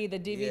CD, the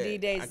DVD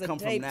days, the tapes. I come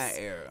from that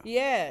era.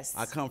 Yes.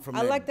 I come from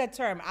I like that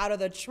term, out of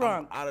the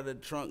trunk. Out of the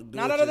trunk.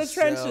 Not out of the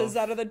trenches,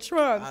 out of the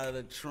trunk. Out of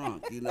the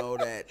trunk. You know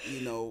that,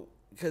 you know,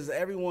 because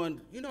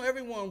everyone, you know,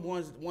 everyone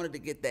wanted to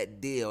get that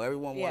deal.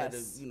 Everyone wanted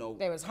to, you know.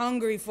 They was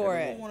hungry for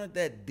it. Everyone wanted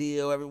that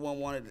deal. Everyone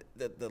wanted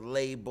the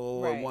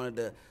label. Right. Wanted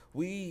the,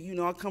 you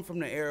know, I come from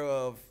the era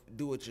of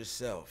do it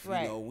yourself.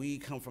 Right. You know, we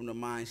come from the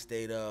mind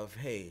state of,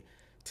 hey,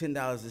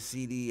 $10 a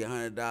CD,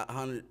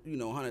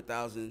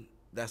 $100,000,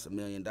 that's $1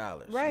 million.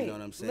 Right. You know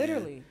what I'm saying?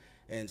 Literally.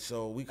 And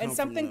so we come and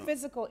something from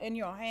physical in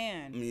your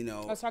hand. You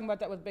know. I was talking about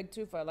that with Big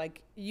TOOFA.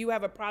 Like, you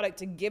have a product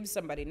to give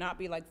somebody, not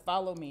be like,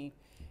 follow me,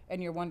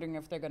 and you're wondering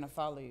if they're going to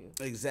follow you.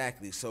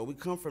 Exactly. So we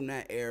come from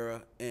that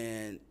era,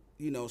 and,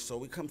 you know, so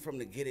we come from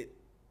to get it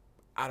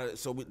out of,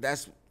 so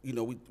that's, you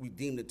know, we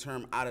deem the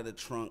term out of the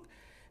trunk.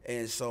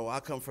 And so I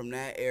come from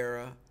that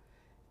era,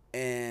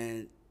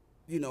 and,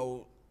 you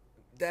know,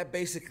 that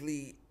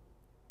basically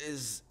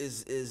is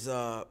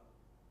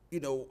you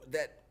know,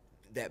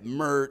 that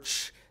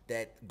merch,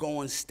 that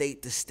going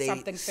state to state,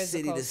 Something physical,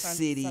 city to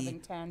city, something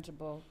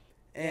tangible.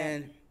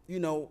 and you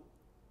know,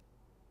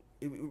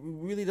 we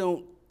really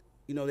don't.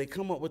 You know, they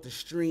come up with the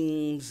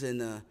streams,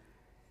 and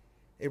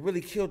it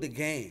really killed the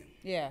game.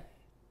 Yeah.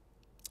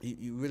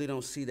 You really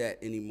don't see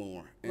that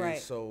anymore. And Right.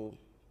 so,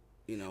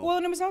 you know. Well,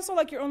 and it was also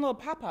like your own little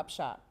pop-up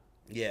shop.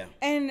 Yeah.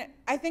 And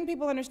I think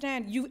people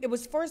understand it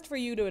was forced for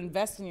you to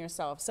invest in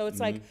yourself. So it's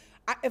like,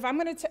 if I'm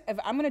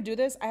gonna do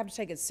this, I have to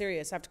take it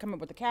serious. I have to come up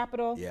with the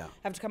capital. Yeah.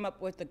 I have to come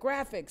up with the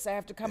graphics. I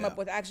have to come up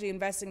with actually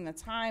investing the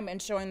time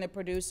and showing the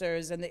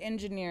producers and the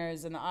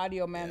engineers and the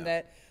audio men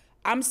that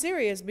I'm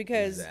serious,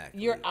 because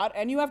you're out,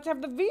 and you have to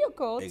have the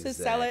vehicle to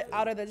sell it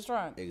out of the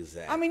trunk.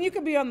 Exactly. I mean, you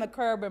could be on the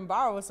curb and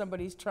borrow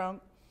somebody's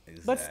trunk.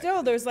 But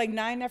still, there's like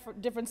 9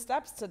 different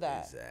steps to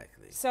that.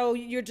 Exactly. So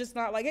you're just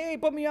not like, hey,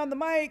 put me on the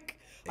mic.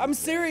 I'm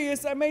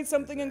serious. I made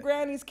something in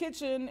Granny's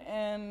kitchen,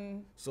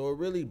 and so it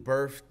really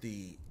birthed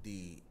the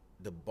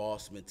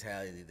boss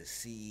mentality, the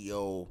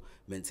CEO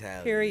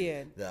mentality.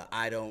 Period. The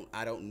I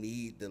don't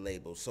need the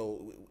label.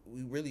 So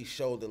we really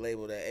showed the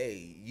label that,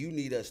 hey, you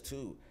need us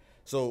too.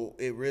 So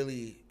it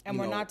really, and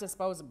we're not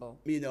disposable.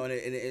 You know, and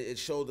it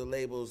showed the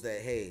labels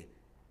that, hey,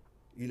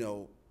 you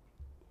know,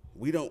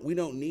 we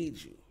don't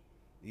need you.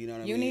 You know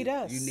what I mean? You need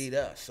us. You need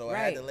us. So I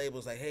had the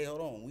labels like, hey,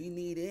 hold on, we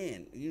need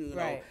in. You know,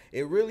 Right.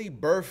 it really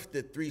birthed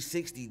the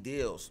 360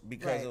 deals,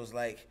 because it was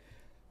like,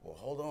 well,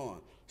 hold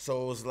on.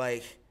 So it was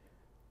like,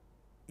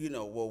 you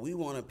know, well, we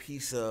want a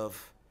piece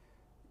of,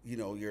 you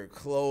know, your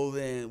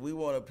clothing. We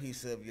want a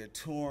piece of your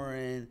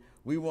touring.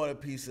 We want a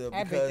piece of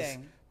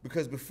Everything.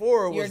 Because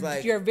before it was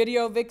like your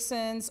video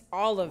vixens,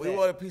 all of it. We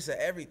want a piece of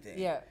everything.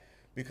 Yeah.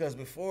 Because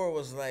before it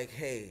was like,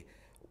 hey,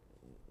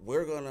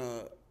 we're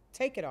gonna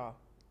take it all.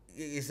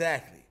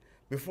 Exactly.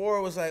 Before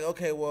it was like,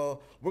 okay, well,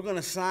 we're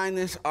gonna sign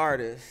this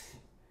artist,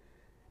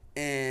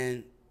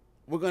 and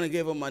we're gonna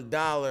give them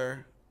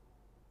 $1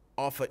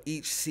 off of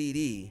each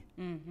CD,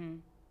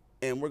 and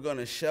we're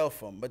gonna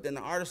shelf them. But then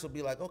the artist will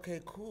be like, okay,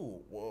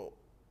 cool. Well,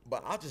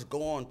 but I'll just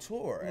go on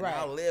tour and Right.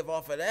 I'll live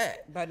off of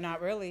that. But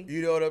not really.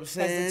 You know what I'm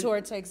saying? Because the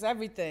tour takes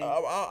everything.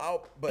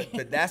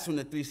 But that's when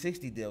the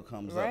 360 deal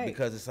comes Right. up,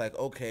 because it's like,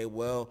 okay,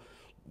 well,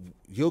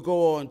 you'll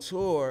go on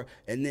tour,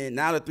 and then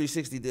now the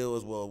 360 deal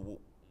is, well,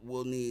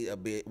 we'll need a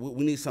bit.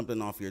 We need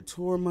something off your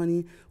tour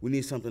money. We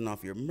need something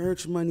off your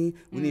merch money.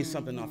 We need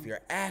something off your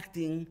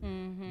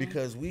acting,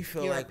 because we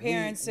feel Your like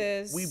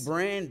appearances. we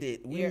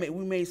branded. We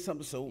made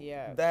something. So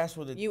that's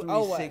what the You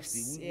 360.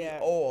 owe us. We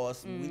owe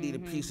us. We need a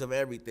piece of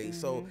everything.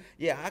 So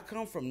yeah, I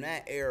come from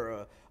that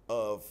era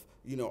of,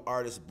 you know,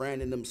 artists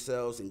branding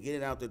themselves and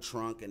getting out the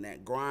trunk, and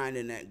that grind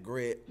and that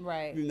grit.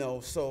 Right. You know,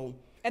 so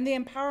And the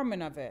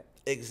empowerment of it.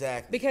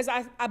 exactly. Because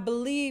I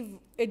believe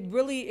it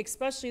really,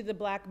 especially the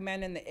black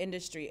men in the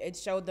industry, it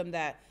showed them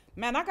that,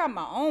 man, I got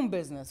my own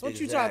business. What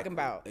you talking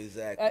about?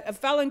 Exactly. A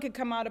felon could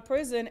come out of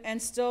prison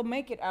and still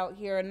make it out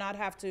here and not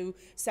have to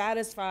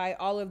satisfy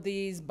all of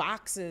these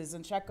boxes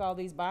and check all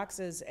these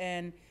boxes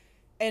and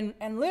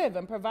live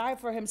and provide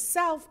for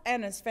himself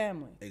and his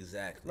family.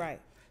 Exactly.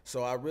 Right.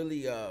 So I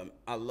really,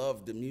 I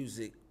love the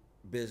music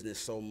business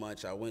so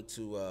much. I went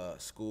to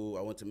school.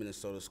 I went to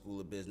Minnesota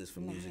School of Business for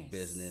music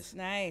business.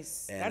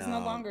 Nice. And, That's no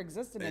longer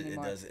existing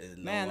anymore.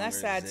 Man, that's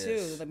sad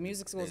too. The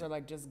music schools are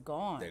like just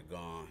gone. They're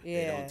gone.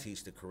 Yeah. They don't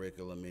teach the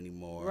curriculum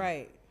anymore.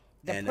 Right.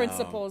 The And,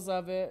 principles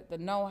of it, the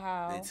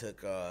know-how. They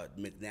took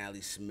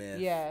McNally Smith.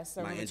 Yes,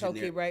 I remember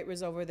Toki Wright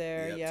was over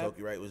there. Yep, Yep.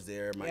 Toki Wright was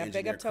there. My Yep, big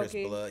engineer up Chris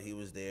Toki. Blood, he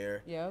was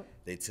there. Yep.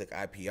 They took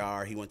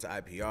IPR. He went to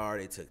IPR.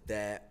 They took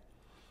that.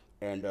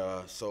 And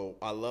so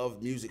I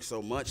love music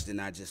so much, then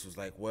I just was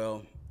like,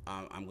 well,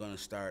 I'm going to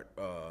start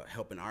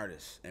helping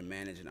artists and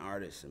managing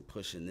artists and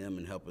pushing them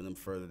and helping them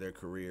further their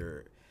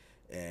career,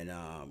 and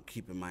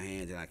keeping my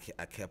hands. And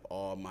I kept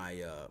all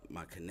my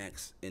my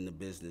connects in the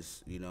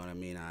business. You know what I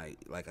mean?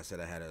 Like I said,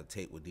 I had a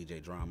tape with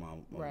DJ Drama.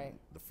 I'm Right.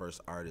 the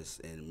first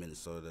artist in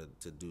Minnesota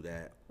to do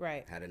that.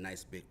 Right. Had a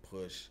nice big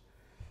push.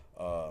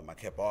 I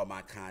kept all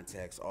my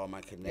contacts, all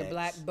my connects. Your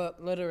black book,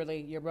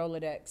 literally, your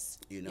Rolodex.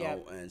 You know,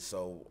 Yep. and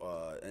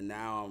so and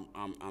now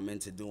I'm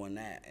into doing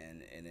that,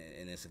 and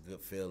it's a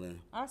good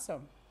feeling.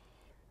 Awesome.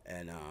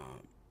 And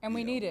And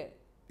we you know, need it.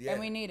 Yeah. And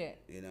we need it.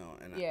 You know,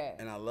 and Yeah.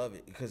 I love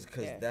it because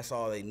Yeah. that's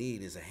all they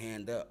need is a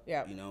hand up.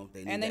 Yeah. You know, they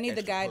And they that need the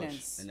extra push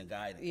guidance. and the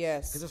guidance.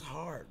 Yes. Because it's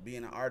hard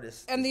being an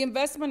artist. And the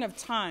investment of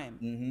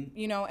time,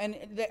 you know,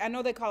 and I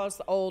know they call us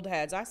the old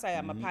heads. I say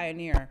I'm a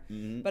pioneer,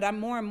 but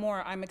I'm more and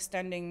more, I'm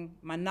extending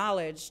my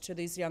knowledge to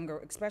these younger,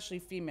 especially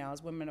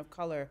females, women of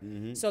color,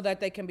 so that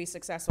they can be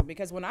successful.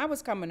 Because when I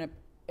was coming up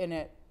in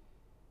it,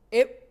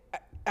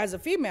 as a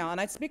female,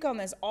 and I speak on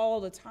this all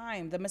the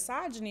time, the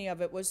misogyny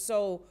of it was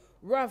so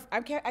rough. I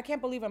can't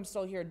believe I'm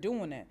still here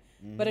doing it,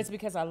 but it's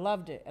because I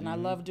loved it, and I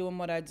love doing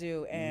what I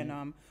do.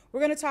 And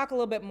we're gonna talk a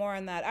little bit more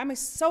on that. I'm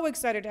so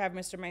excited to have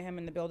Mr. Mayhem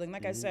in the building.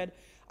 Like I said,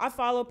 I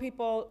follow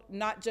people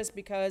not just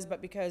because,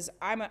 but because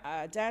I'm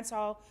a dance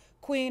hall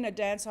queen, a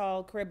dance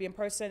hall Caribbean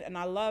person, and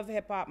I love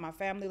hip hop. My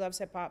family loves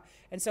hip hop,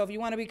 and so if you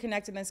want to be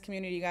connected in this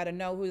community, you got to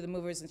know who the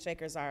movers and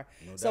shakers are.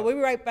 So we'll be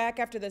right back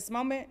after this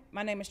moment.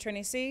 My name is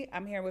TRINNY CEE.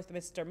 I'm here with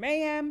Mr.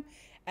 Mayhem,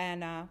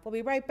 and we'll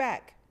be right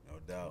back. No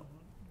doubt.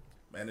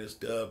 Man, it's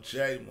Dub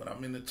J. When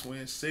I'm in the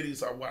Twin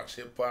Cities, I watch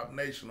Hip Hop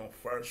Nation on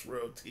First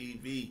World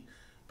TV.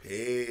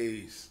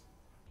 Peace.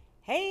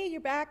 Hey,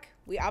 you're back.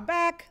 We are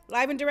back,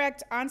 live and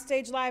direct, on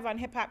stage live on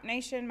Hip Hop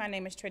Nation. My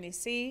name is TRINNY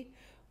CEE.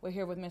 We're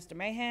here with Mr.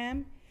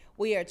 Mayhem.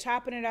 We are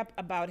chopping it up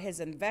about his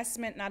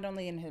investment, not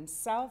only in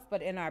himself,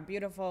 but in our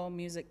beautiful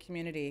music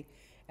community.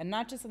 And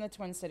not just in the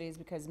Twin Cities,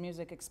 because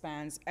music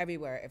expands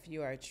everywhere if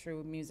you are a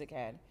true music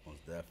head.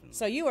 Most definitely.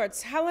 So you are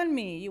telling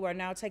me you are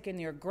now taking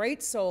your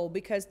great soul,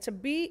 because to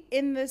be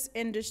in this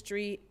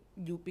industry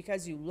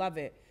because you love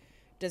it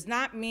does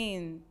not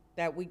mean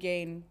that we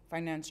gain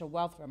financial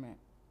wealth from it.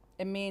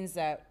 It means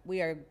that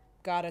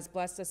God has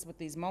blessed us with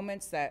these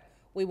moments that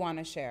we want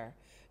to share.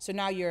 So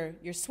now you're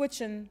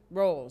switching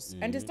roles.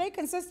 And to stay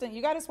consistent,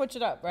 you got to switch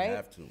it up, right? You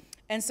have to.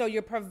 And so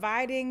you're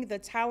providing the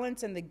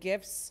talents and the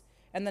gifts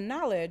and the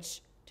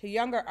knowledge to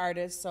younger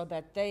artists so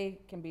that they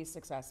can be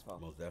successful.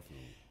 Most definitely.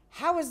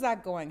 How is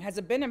that going? Has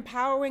it been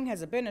empowering?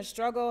 Has it been a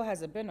struggle?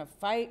 Has it been a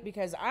fight?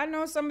 Because I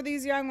know some of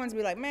these young ones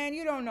be like, man,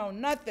 you don't know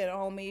nothing,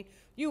 homie.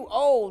 You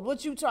old.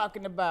 What you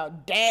talking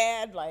about,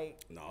 dad?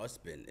 Like, No, it's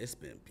been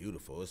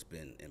beautiful. It's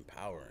been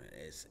empowering.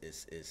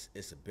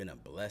 It's been a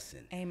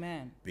blessing.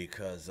 amen.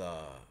 Because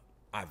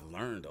I've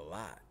learned a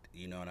lot.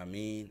 You know what I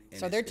mean? And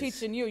So they're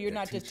teaching you. You're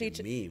not just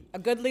teaching me. A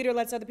good leader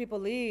lets other people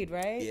lead,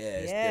 right?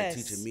 Yes, Yes.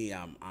 they're teaching me.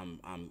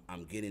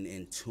 I'm getting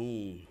in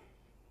tune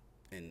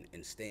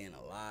and staying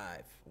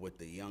alive with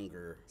the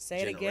younger Say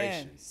it generation.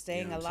 again. You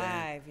Staying know what I'm saying?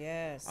 alive.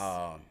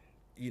 Yes.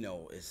 You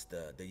know, it's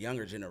the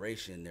younger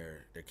generation.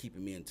 They're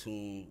keeping me in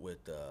tune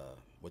with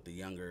the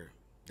younger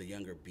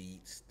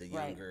beats, the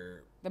Right.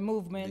 younger The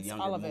movements,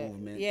 younger all of it.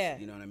 movements, Yeah.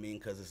 you know what I mean?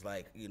 Because it's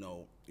like,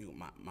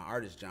 my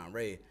artist John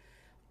Ray,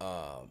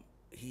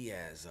 he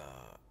has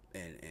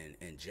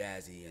and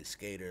Jazzy and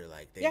Skater,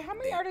 like they. Yeah, how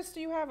many artists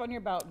do you have on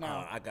your belt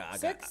now? I got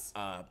Six?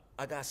 I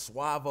got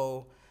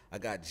Suavo, I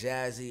got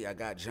Jazzy, I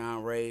got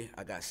John Ray,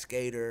 I got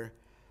Skater,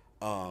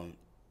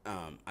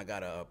 I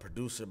got a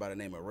producer by the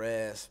name of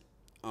Rez,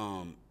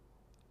 and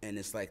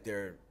it's like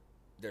their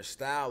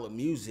style of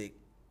music,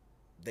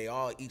 they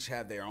all each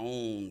have their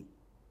own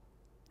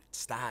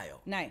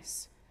style.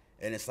 Nice.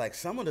 And it's like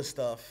some of the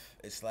stuff,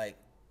 it's like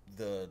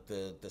the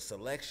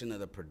selection of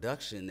the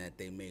production that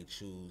they may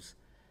choose.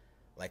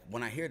 Like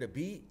when I hear the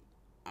beat,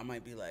 I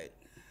might be like,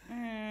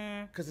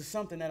 because it's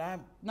something that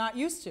I'm not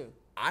used to.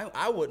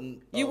 I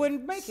wouldn't. You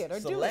wouldn't make it or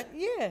do it.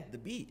 Yeah. The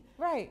beat.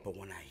 Right. But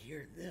when I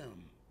hear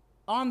them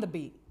on the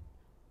beat,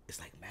 it's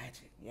like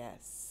magic.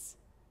 Yes.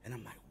 And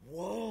I'm like,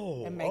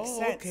 whoa. It makes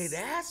sense. Okay,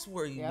 that's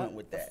where you went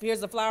with that.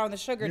 Here's the flour and the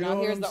sugar. You now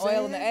know here's the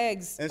oil and the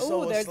eggs. And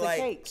so there's like,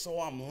 the cake. So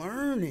I'm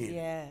learning.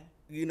 Yeah.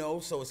 You know,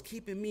 so it's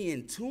keeping me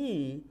in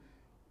tune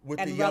with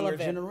and the relevant.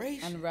 younger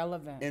generation. And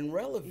relevant. And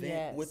relevant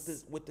yes.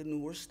 with the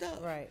newer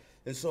stuff. Right.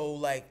 And so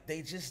like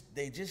they just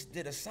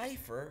did a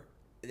cipher.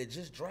 It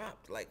just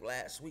dropped like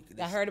last week.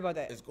 I heard about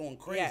that. It's going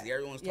crazy. Yeah.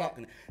 Everyone's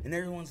talking, and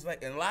everyone's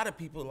like, and a lot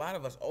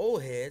of us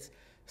old heads,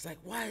 it's like,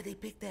 why did they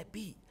pick that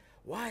beat?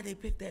 Why did they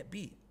pick that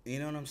beat? You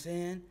know what I'm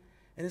saying?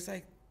 And it's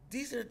like,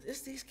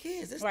 it's these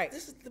kids. This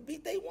is the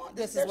beat they want.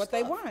 This is what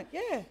they want,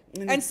 yeah.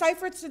 And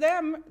cipher to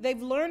them, they've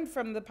learned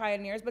from the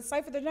pioneers, but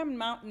cipher to them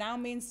now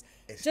means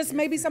just different.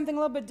 Maybe something a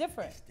little bit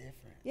different. It's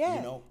different. Yeah.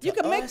 You know, you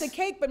can make the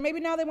cake, but maybe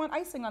now they want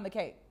icing on the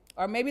cake.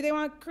 Or maybe they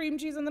want cream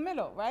cheese in the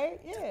middle, right?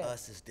 Yeah. To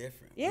us, it's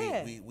different.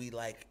 Yeah. We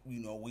like,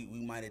 you know, we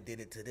might have did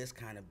it to this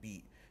kind of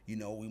beat. You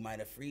know, we might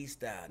have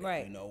freestyled it.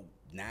 Right. You know,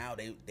 now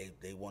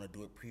they want to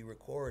do it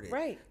pre-recorded.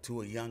 Right.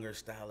 To a younger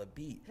style of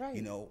beat. Right.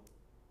 You know,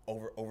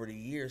 over the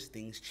years,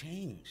 things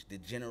change. The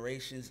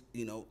generations,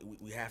 you know,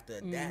 we have to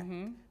adapt.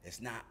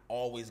 It's not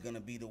always going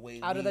to be the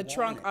way out of the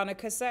trunk it. on a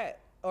cassette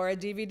or a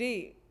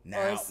DVD.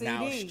 Or a CD.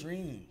 Now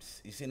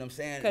streams. You see what I'm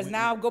saying? Because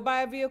now go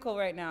buy a vehicle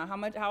right now.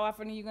 How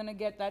often are you going to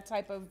get that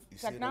type of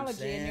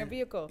technology in your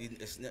vehicle?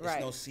 It's no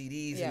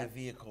CDs in a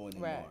vehicle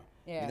anymore. Right.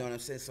 Yeah. You know what I'm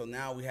saying? So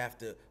now we have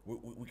to.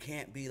 We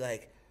can't be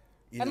like.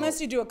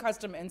 Unless you do a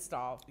custom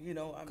install. You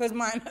know. Because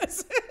mine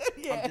is.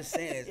 I'm just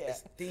saying,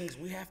 it's things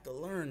we have to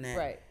learn that.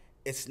 Right.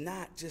 It's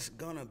not just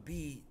gonna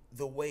be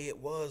the way it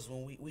was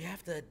when we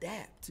have to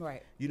adapt.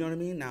 Right. You know what I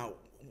mean? Now,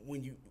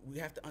 we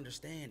have to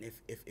understand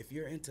if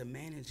you're into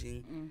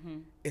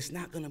managing, it's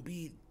not gonna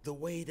be the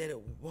way that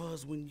it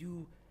was when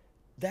you.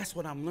 That's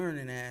what I'm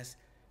learning as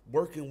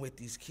working with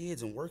these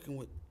kids and working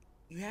with.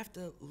 You have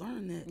to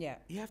learn that. Yeah.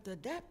 You have to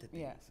adapt to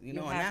things. Yeah. You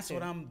know, and that's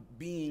what I'm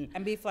being.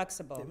 And be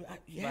flexible.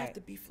 You have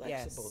to be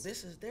flexible. Yes.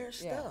 This is their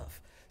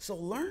stuff. So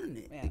learn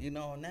it. Yeah. You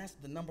know, and that's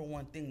the number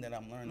one thing that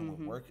I'm learning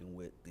with working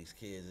with these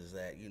kids is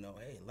that, you know,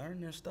 hey,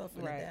 learn their stuff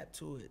and adapt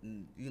to it,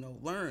 and you know,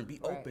 learn, be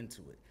open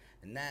to it,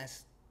 and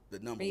that's the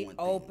number one thing. Be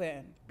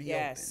open.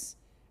 Yes.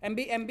 And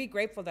be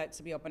grateful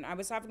to be open. I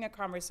was having a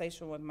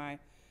conversation with my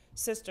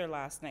sister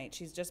last night.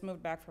 She's just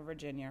moved back from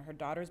Virginia. Her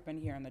daughter's been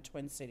here in the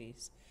Twin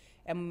Cities,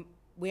 and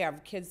we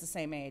have kids the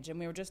same age, and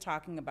we were just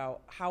talking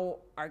about how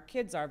our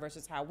kids are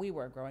versus how we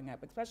were growing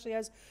up, especially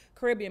as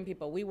Caribbean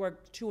people. We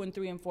work 2 and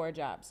 3 and 4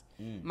 jobs.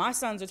 My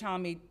sons are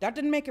telling me, that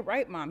didn't make it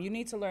right, Mom. You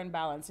need to learn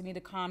balance. You need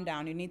to calm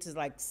down. You need to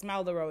like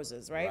smell the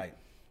roses, right?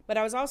 But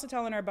I was also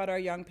telling her about our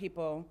young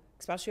people,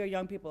 especially our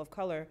young people of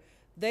color.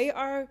 They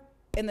are,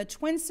 in the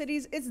Twin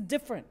Cities, it's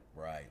different.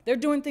 Right. They're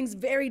doing things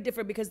very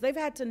different because they've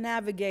had to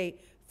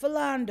navigate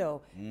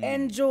Philando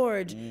and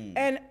George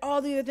and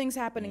all the other things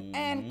happening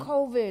and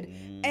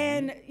COVID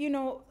and, you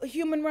know,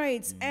 human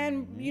rights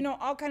and, you know,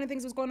 all kind of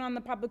things was going on in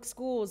the public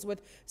schools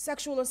with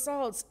sexual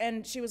assaults.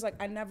 And she was like,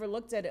 I never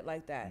looked at it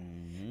like that.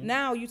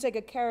 Now you take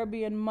a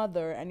Caribbean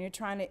mother and you're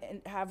trying to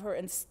have her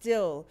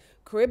instill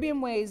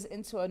Caribbean ways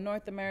into a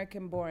North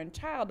American born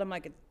child. I'm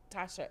like,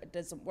 Tasha, it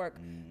doesn't work.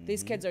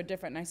 These kids are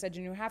different. And I said,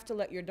 you have to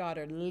let your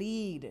daughter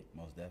lead.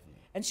 Most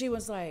definitely. And she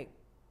was like,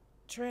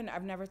 Trin,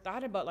 I've never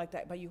thought about it like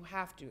that, but you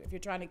have to. If you're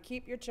trying to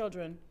keep your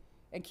children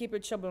and keep your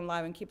children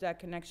alive and keep that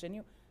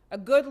connection, a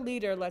good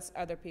leader lets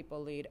other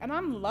people lead. And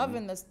I'm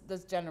loving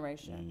this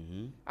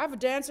generation. I have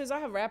dancers, I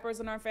have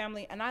rappers in our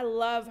family, and I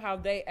love how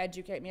they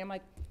educate me. I'm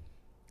like,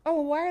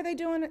 oh, why are they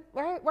doing it?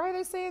 Why are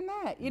they saying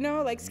that? You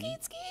know, like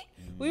skeet, skeet.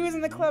 We was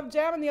in the club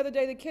jamming the other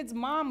day. The kid's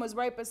mom was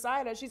right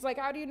beside us. She's like,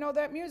 how do you know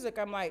that music?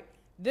 I'm like,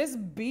 this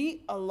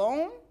beat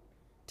alone?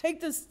 Take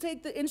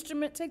the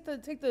instrument, take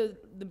the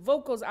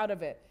vocals out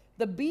of it.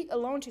 The beat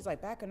alone, she's like,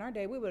 back in our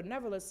day, we would have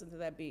never listened to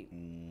that beat.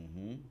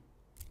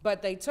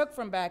 But they took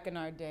from back in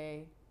our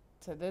day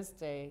to this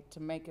day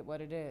to make it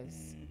what it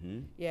is.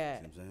 Yeah.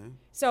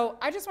 So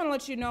I just want to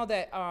let you know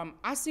that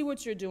I see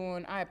what you're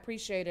doing. I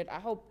appreciate it. I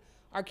hope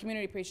our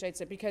community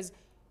appreciates it because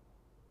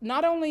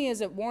not only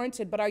is it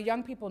warranted, but our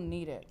young people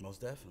need it.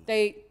 Most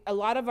definitely. A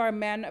lot of our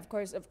men, of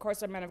course,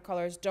 our men of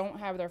colors don't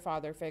have their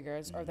father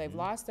figures, or they've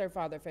lost their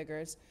father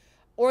figures,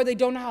 or they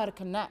don't know how to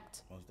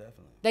connect. Most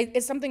definitely.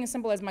 It's something as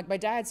simple as my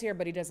dad's here,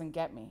 but he doesn't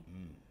get me.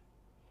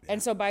 Yeah.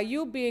 And so by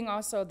you being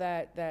also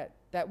that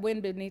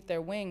wind beneath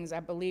their wings, I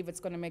believe it's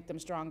going to make them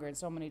stronger in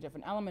so many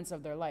different elements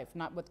of their life,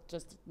 not with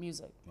just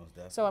music. Most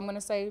definitely. So I'm going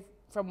to say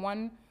from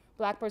one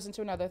black person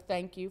to another,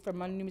 thank you. From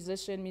one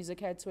musician, music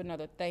head to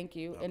another, thank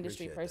you.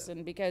 Industry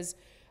person, because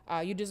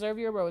you deserve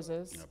your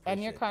roses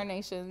and your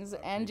carnations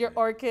and your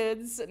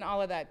orchids and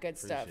all of that good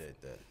stuff.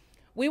 That.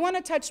 We want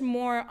to touch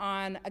more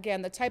on,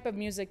 again, the type of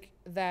music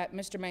that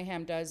Mr.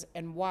 Mayhem does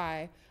and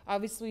why.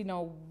 Obviously, we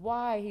know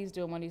why he's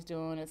doing what he's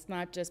doing. It's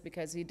not just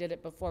because he did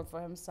it before for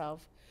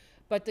himself,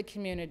 but the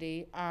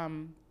community.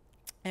 And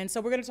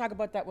so we're going to talk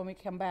about that when we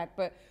come back.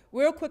 But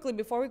real quickly,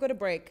 before we go to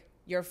break,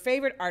 your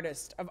favorite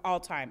artist of all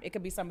time. It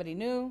could be somebody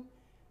new,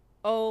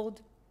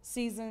 old,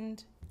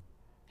 seasoned,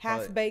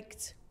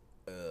 half-baked.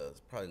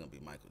 It's probably going to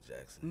be Michael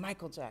Jackson.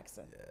 Michael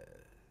Jackson. Yeah,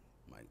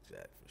 Mike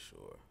Jack for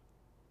sure.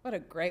 What a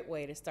great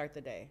way to start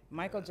the day.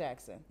 Michael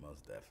Jackson.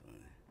 Most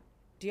definitely.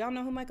 Do y'all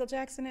know who Michael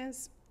Jackson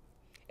is?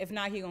 If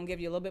not, he's going to give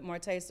you a little bit more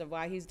taste of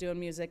why he's doing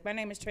music. My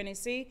name is TRINNY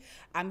CEE.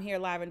 I'm here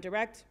live and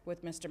direct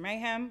with Mr.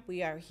 Mayhem.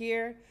 We are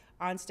here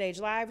on stage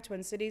live,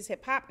 Twin Cities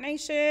Hip Hop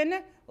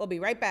Nation. We'll be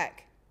right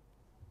back.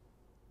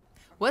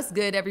 What's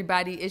good,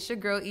 everybody? It's your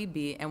girl,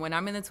 EB, and when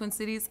I'm in the Twin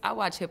Cities, I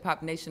watch Hip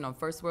Hop Nation on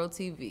First World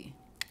TV.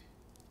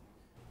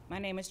 My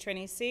name is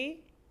TRINNY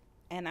CEE,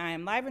 and I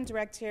am live and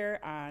direct here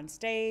on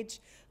stage,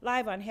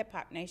 live on Hip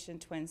Hop Nation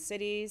Twin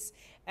Cities.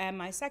 And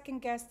my second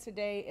guest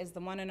today is the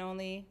one and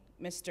only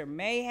Mr.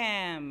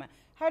 Mayhem.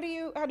 How do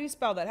you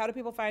spell that? How do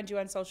people find you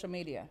on social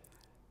media?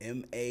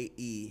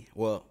 M-A-E.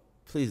 Well,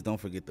 please don't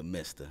forget the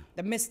Mista.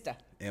 The Mista.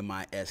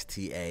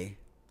 M-I-S-T-A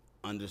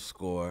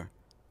 _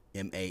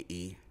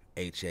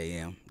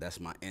 M-A-E-H-A-M. That's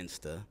my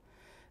Insta.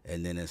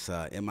 And then it's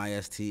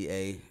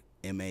M-I-S-T-A-M-A-E-H-A-M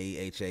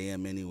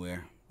anywhere.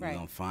 You're Right.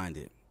 going to find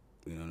it.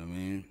 You know what I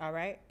mean? All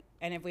right.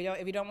 And if you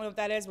don't know what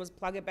that is, we'll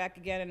plug it back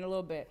again in a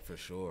little bit. For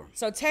sure.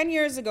 So 10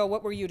 years ago,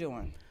 what were you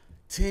doing?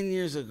 10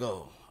 years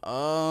ago.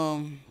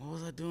 What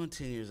was I doing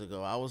 10 years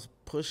ago? I was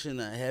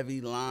pushing a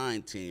heavy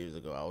line 10 years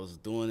ago. I was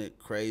doing it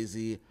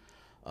crazy.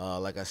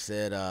 Like I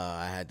said,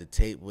 I had to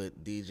tape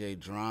with DJ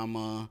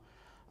Drama.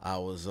 I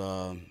was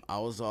all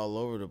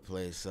over the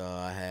place.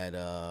 I had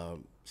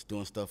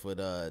doing stuff with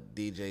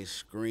DJ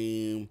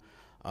Scream,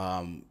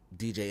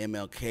 DJ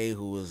MLK,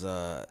 who was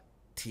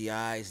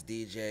T.I.'s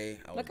DJ.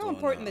 Look how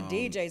important the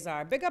DJs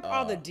are. Big up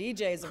all the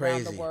DJs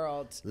around the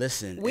world.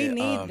 Listen, we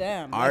need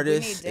them.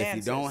 Artists, we need if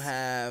you don't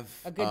have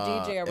a good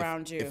DJ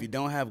around you, if you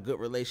don't have good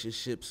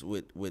relationships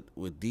with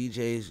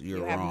DJs, you're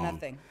you wrong. have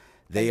nothing.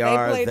 They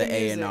are the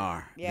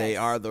A&R. Yes. They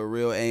are the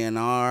real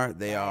A&R.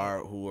 They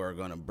are who are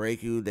gonna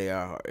break you. They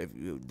are, if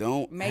you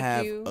don't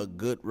have a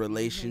good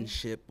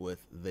relationship with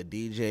the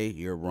DJ,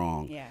 you're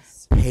wrong.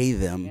 Yes. Pay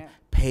them. Yeah.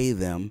 Pay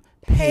them.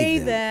 Pay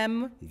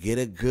them. Get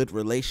a good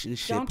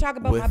relationship. Don't talk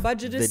about with my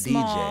budget is the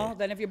small. DJ.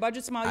 Then if your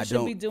budget's small, you I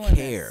shouldn't be don't doing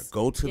care. this.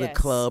 Go to the Yes.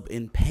 club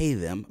and pay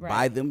them. Right.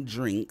 Buy them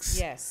drinks.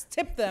 Yes.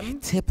 Tip them.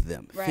 Tip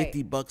them. Right.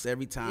 $50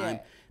 every time.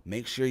 Yeah.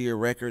 Make sure your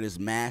record is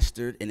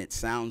mastered and it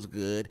sounds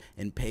good,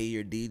 and pay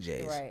your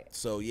DJs. Right.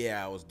 So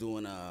yeah, I was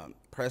doing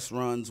press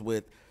runs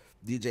with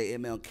DJ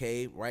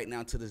MLK. Right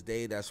now to this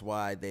day, that's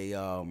why they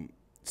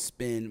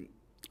spin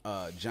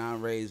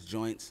John Ray's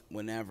joints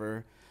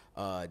whenever.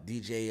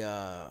 DJ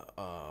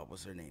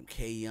what's her name?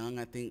 K Young,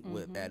 I think,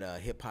 with at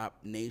Hip Hop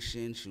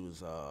Nation. She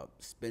was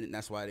spinning.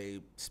 That's why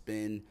they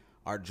spin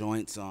our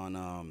joints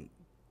on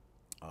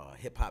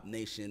Hip Hop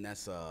Nation.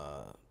 That's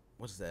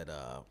what's that?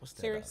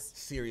 Sirius.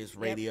 Sirius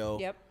Radio.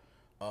 Yep.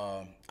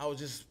 I was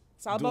just.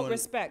 It's all about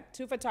respect.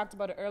 TOOFA talked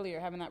about it earlier,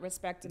 having that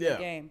respect in the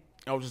game.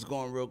 I was just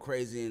going real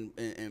crazy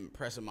and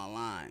pressing my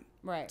line.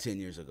 Right. 10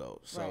 years ago.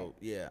 So Right.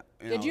 yeah.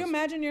 Did you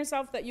imagine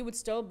yourself that you would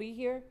still be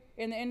here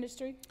in the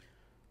industry?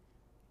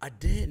 I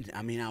did.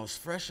 I mean, I was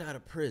fresh out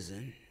of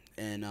prison,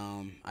 and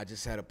I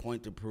just had a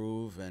point to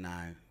prove, and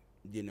I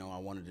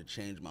wanted to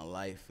change my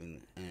life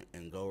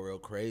and go real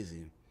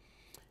crazy.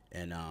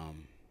 And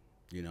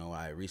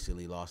I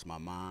recently lost my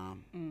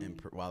mom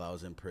while I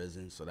was in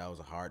prison, so that was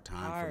a hard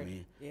time for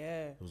me.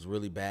 Yeah. It was a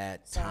really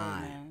bad Sorry,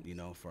 time,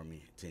 man. for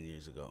me 10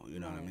 years ago. You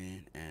know what I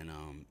mean? And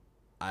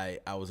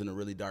I was in a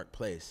really dark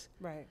place.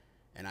 Right.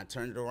 And I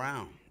turned it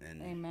around.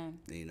 And, Amen.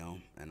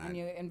 And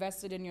you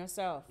invested in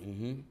yourself.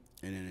 Mm-hmm.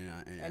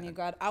 And you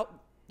got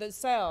out the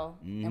cell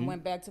and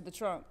went back to the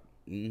trunk.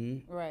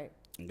 Mm-hmm. Right.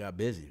 And got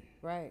busy.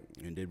 Right.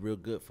 And did real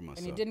good for myself.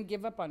 And you didn't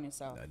give up on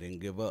yourself. I didn't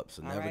give up,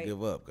 so never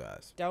give up,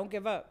 guys. Don't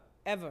give up,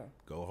 ever.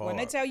 Go hard. When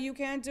they tell you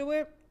can't do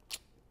it,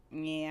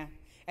 yeah.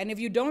 And if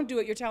you don't do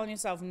it, you're telling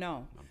yourself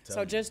no.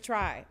 So just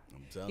try.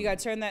 You got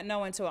to turn that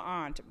no into an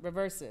on, to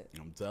reverse it.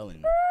 I'm telling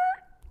you.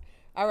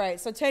 All right,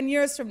 so 10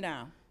 years from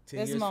now, 10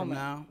 this years moment,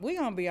 from now, we're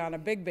going to be on a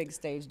big, big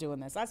stage doing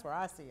this. That's where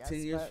I see us.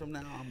 10 years from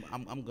now,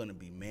 I'm going to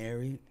be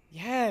married.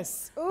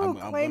 Yes. Ooh,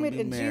 claim it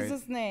in married.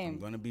 Jesus' name. I'm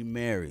going to be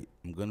married.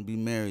 I'm going to be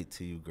married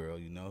to you, girl.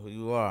 You know who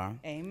you are.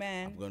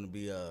 Amen. I'm going to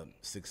be a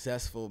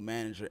successful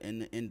manager in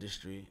the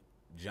industry.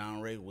 John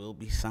Ray will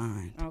be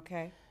signed.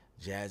 Okay.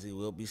 Jazzy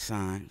will be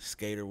signed.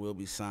 Skater will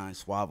be signed.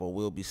 Swavo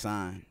will be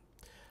signed.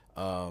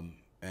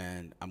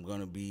 And I'm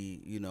going to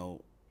be,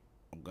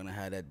 I'm going to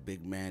have that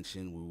big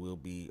mansion. We will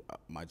be,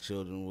 my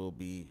children will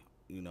be,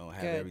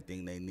 have Good.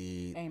 everything they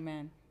need.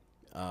 Amen.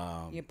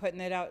 You're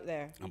putting it out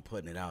there. I'm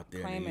putting it out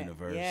there Claim in the it.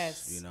 universe.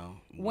 Yes. You know.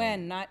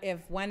 When, not if.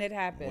 When it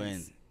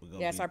happens.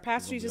 Yes, our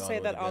pastor used to say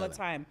that all the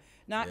time.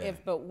 Not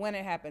if, but when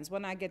it happens.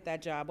 When I get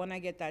that job. When I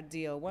get that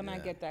deal. When I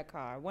get that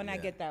car. When I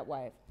get that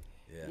wife.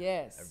 Yeah.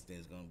 Yes.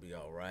 Everything's gonna be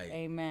all right.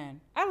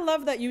 Amen. I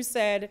love that you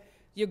said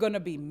you're gonna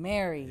be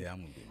married. Yeah,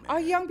 I'm gonna be married.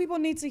 Our young people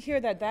need to hear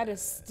that that is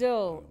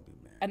still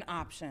an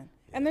option.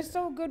 Yeah. And there's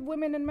still good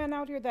women and men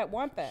out here that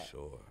want that.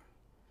 Sure.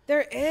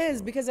 There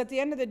is, because at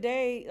the end of the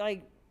day,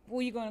 like, who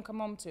are you gonna come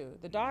home to?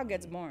 The dog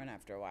gets boring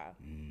after a while.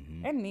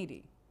 And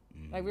needy.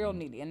 Like real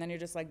needy. And then you're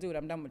just like, dude,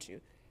 I'm done with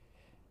you.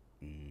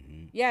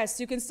 Yes,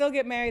 you can still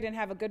get married and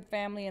have a good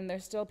family, and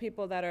there's still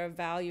people that are of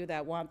value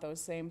that want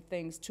those same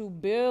things to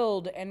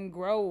build and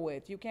grow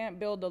with. You can't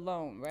build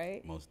alone,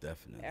 right? Most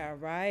definitely. All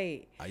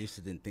right. I used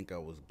to didn't think I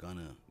was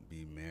gonna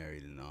be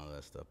married and all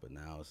that stuff, but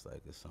now it's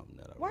like it's something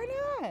that I Why really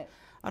not? like.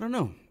 I don't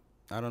know.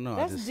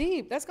 That's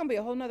deep. That's gonna be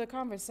a whole nother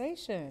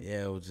conversation.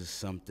 Yeah, it was just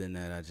something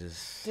that I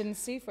just didn't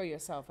see for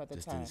yourself at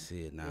the time. Didn't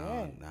see it.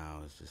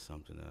 Now it's just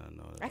something that I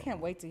know. I can't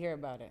wait to hear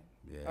about it.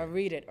 Yeah. Or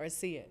read it or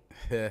see it.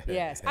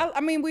 Yes.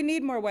 I mean, we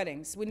need more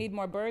weddings. We need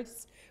more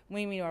births.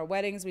 We need more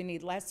weddings. We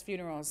need less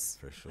funerals.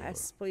 For sure.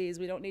 Yes, please.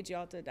 We don't need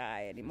y'all to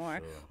die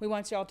anymore. Sure. We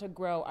want y'all to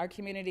grow. Our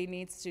community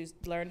needs to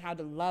learn how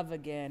to love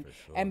again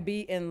and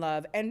be in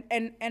love and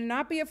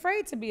not be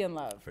afraid to be in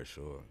love. For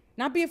sure.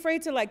 Not be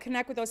afraid to like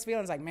connect with those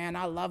feelings like, man,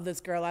 I love this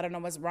girl. I don't know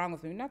what's wrong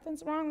with me.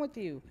 Nothing's wrong with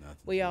you.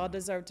 We all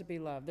deserve to be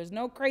loved. There's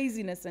no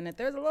craziness in it.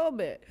 There's a little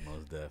bit.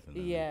 Most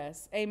definitely.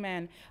 Yes.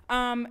 Amen.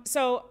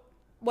 So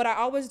what I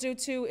always do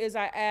too is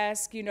I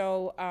ask,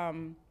 you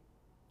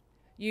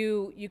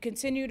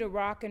continue to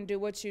rock and do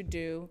what you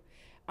do.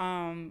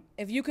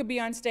 If you could be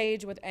on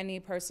stage with any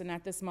person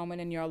at this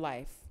moment in your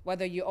life,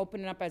 whether you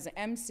open it up as an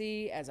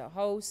MC, as a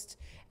host,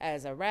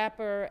 as a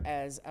rapper,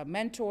 as a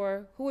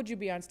mentor, who would you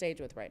be on stage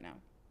with right now?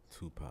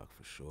 Tupac,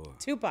 for sure.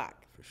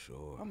 Tupac. For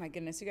sure. Oh my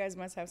goodness, you guys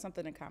must have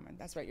something in common.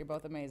 That's right, you're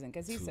both amazing.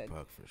 Because he said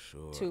Tupac, for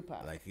sure.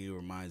 Tupac. Like, he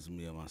reminds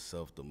me of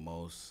myself the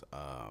most.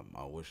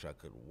 I wish I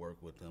could work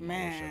with him.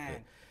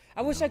 Man.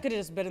 I wish I could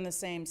have just been in the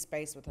same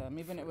space with him,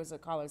 even if it was a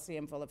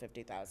Coliseum full of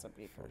 50,000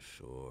 people. For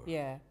sure.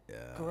 Yeah. Yeah.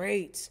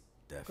 Great.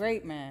 Definitely.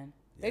 Great man.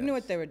 They Yes. knew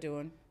what they were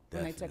doing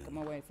when they Definitely. took him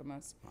away from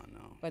us. I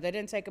know. But they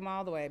didn't take him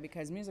all the way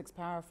because music's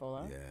powerful,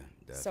 huh? Yeah,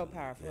 definitely. So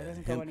powerful. Yeah. It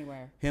doesn't go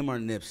anywhere. Him or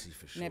Nipsey,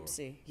 for sure.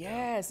 Nipsey.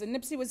 Yes. And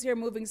Nipsey was here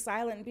moving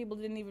silent and people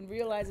didn't even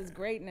realize his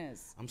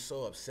greatness. I'm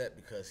so upset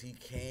because he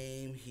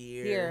came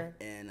here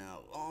and a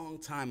long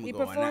time ago. He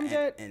performed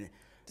it. And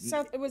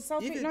it was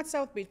South Beach, not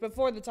South Beach,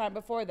 before the time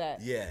before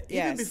that. Yeah,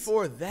 Yes. even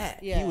before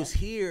that, Yeah. he was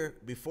here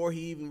before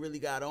he even really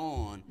got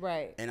on.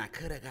 Right. And I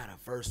could have got a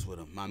verse with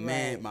him. My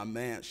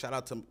man. Shout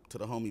out to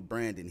the homie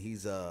Brandon.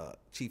 He's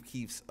Chief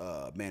Keef's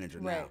manager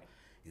now. Right.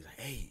 He's like,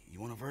 hey, you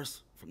want a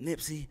verse from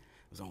Nipsey? It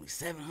was only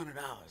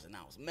 $700, and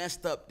I was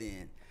messed up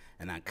then,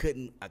 and I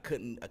couldn't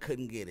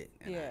get it.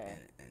 And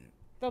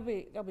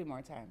There'll be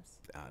more times.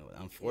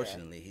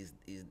 Unfortunately, he's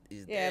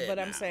yeah, dead but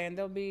now. I'm saying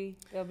there'll be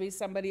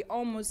somebody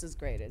almost as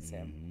great as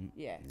him.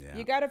 Yeah. Yeah.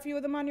 You got a few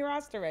of them on your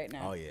roster right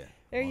now. Oh yeah.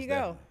 There Most you go.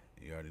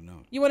 definitely. You already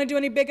know. You want to do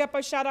any big up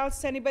or shout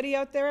outs to anybody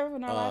out there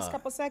in our last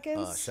couple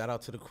seconds? Shout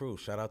out to the crew.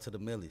 Shout out to the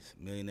Millies,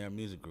 Millionaire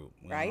Music Group.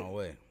 We're Right. on our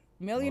way.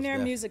 Millionaire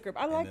Most Music Group.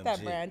 I like that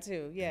MMG. brand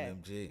too. Yeah.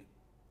 MMG.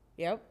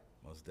 Yep.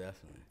 Most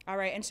definitely. All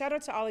right, and shout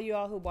out to all of you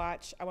all who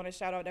watch. I want to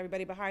shout out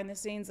everybody behind the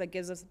scenes that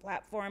gives us a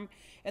platform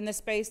and the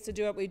space to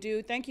do what we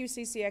do. Thank you,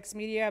 CCX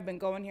Media. I've been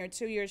going here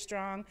 2 years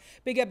strong.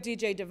 Big up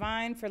DJ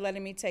Divine for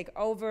letting me take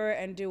over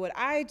and do what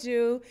I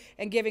do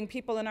and giving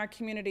people in our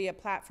community a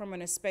platform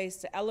and a space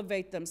to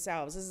elevate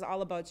themselves. This is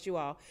all about you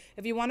all.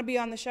 If you want to be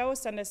on the show,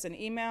 send us an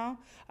email.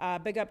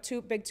 Big up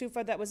to Big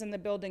TOOFA that was in the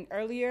building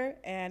earlier,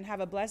 and have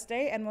a blessed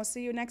day, and we'll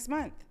see you next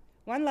month.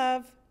 One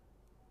love.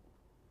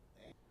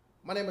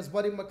 My name is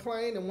Buddy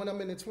McClain, and when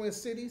I'm in the Twin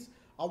Cities,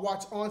 I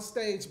watch On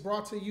Stage,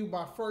 brought to you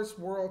by First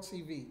World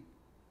TV.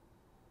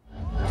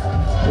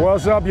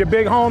 What's up, your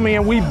big homie,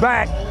 and we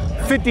back.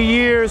 50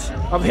 years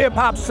of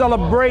hip-hop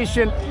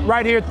celebration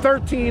right here,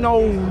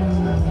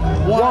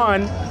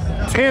 1301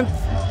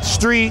 10th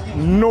Street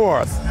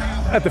North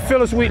at the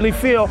Phyllis Wheatley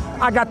Field.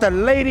 I got the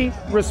lady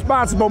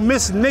responsible,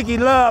 Miss Nikki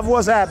Love.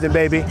 What's happening,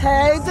 baby?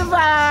 Hey,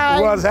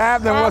 Divine. What's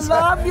happening? I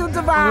love you,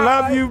 Divine.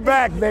 Love you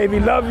back, baby.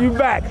 Love you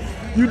back.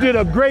 You did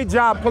a great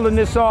job pulling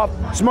this off.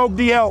 Smoke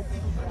D help.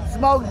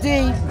 Smoke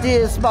D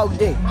did Smoke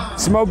D.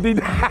 Smoke D.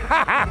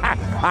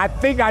 I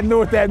think I know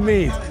what that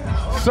means.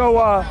 So,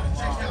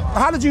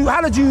 how did you?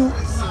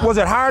 Was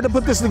it hard to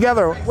put this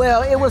together?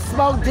 Well, it was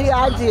Smoke D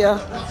idea,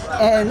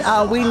 and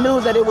we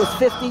knew that it was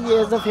 50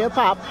 years of hip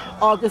hop,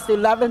 August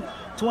 11th.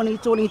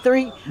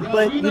 2023,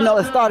 but you know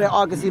it started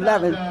August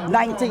 11,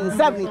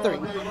 1973.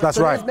 That's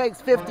so right. This makes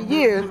 50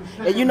 years,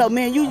 and you know,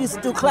 me and you used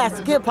to do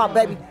classic hip hop,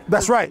 baby.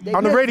 That's right.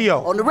 On the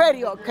radio. On the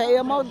radio,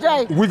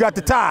 KMOJ. We got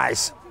the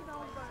ties.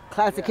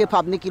 Classic Hip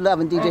Hop, Nikki Love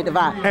and DJ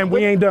Divine. And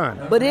we ain't done.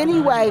 But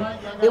anyway,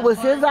 it was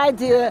his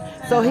idea,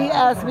 so he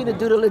asked me to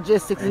do the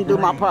logistics and do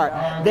my part.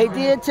 They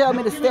did tell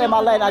me to stay in my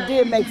lane. I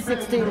did make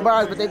 16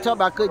 bars, but they told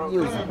me I couldn't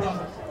use it.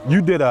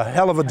 You did a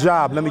hell of a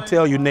job, let me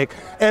tell you, Nick.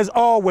 As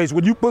always,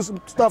 when you put some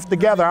stuff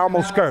together, I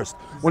almost cursed.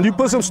 When you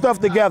put some stuff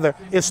together,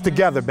 it's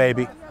together,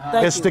 baby.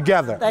 It's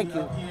together. Thank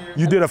you.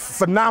 You did a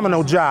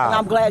phenomenal job. And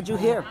I'm glad you're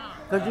here,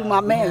 because you're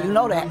my man, you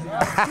know that.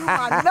 You're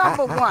my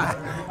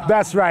 #1.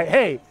 That's right.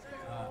 Hey,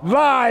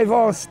 live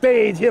on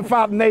stage, Hip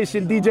Hop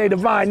Nation, DJ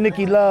Divine,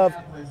 Nikki Love.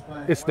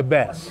 It's the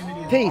best.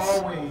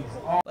 Peace.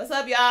 What's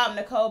up, y'all? I'm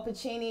Nicole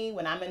Pacini.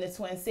 When I'm in the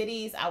Twin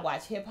Cities, I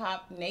watch Hip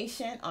Hop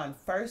Nation on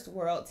First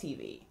World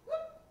TV.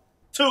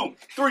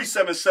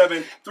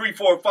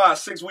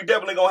 2-377-3456. We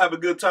definitely gonna have a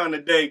good time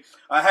today.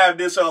 I have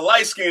this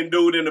light-skinned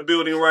dude in the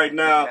building right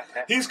now.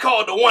 He's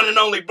called the one and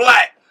only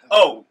Black.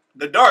 Oh,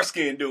 the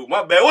dark-skinned dude.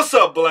 My bad. What's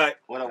up, Black?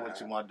 What up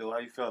with you, my dude? How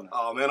you feeling?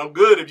 Oh, man, I'm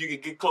good. If you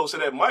could get close to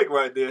that mic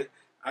right there.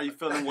 How you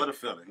feeling? What a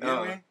feeling. You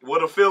know what I mean?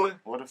 What a feeling?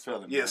 What a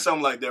feeling, Yeah, man.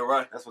 something like that,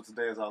 right? That's what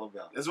today is all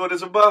about. That's what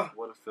it's about?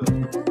 What a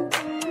feeling.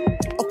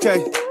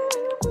 Okay.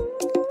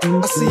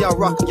 I see y'all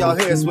rocking y'all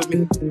heads with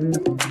me.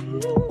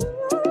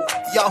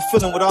 Y'all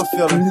feeling what I'm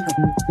feeling.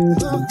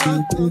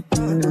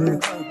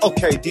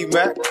 Okay,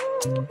 D-Mac.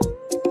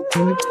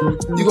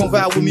 You gonna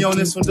vibe with me on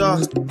this one,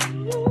 dog?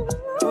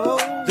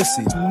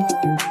 Listen.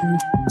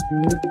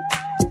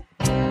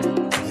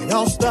 It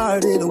all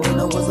started when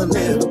I was a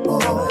little boy,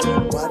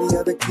 while the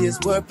other kids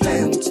were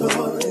playing with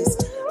toys.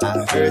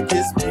 I heard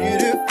this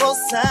beautiful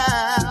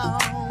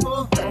sound.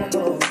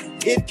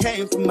 It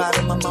came from out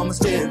of my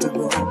mama's living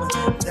room.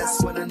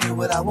 That's when I knew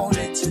what I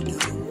wanted to do.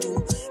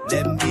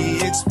 Let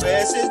me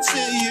express it to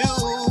you.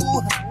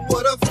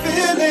 What a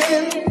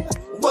feeling,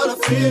 what a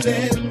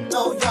feeling.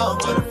 Oh, y'all,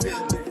 what a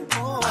feeling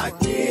I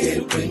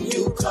get when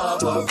you come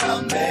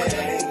around me.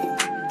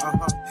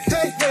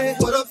 Hey, hey,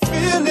 what a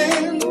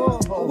feeling,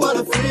 what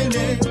a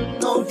feeling.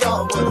 Oh,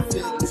 y'all, what a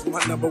feeling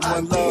my #1 love.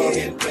 I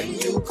get when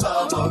you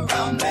come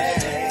around me.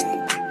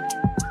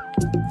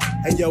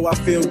 Hey, yo, I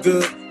feel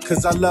good.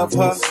 Cause I love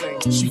her,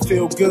 she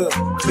feel good,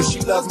 cause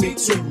she loves me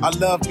too. I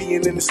love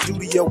being in the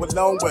studio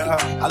alone with her.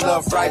 I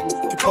love writing,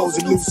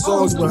 composing new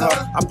songs with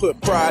her. I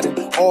put pride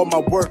in all my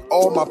work,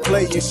 all my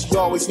play, and she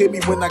always hit me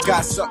when I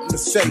got something to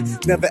say.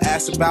 Never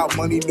ask about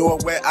money nor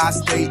where I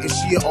stay, and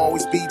she'll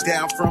always be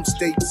down from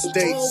state to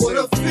state. Oh, what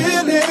a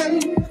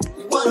feeling,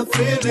 what a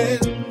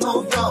feeling.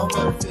 Oh, y'all,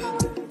 what a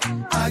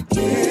feeling I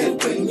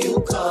get when you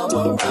come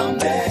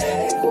around me.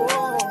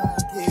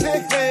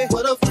 Hey, hey,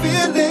 what a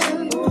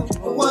feeling.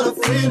 What a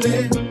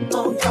feeling,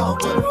 oh y'all,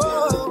 what a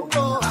feeling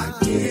I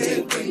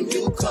get when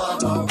you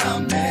come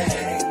around me.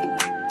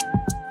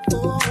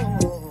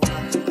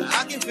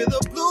 I can feel the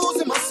blues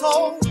in my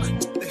soul,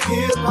 the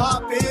hip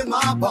hop in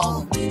my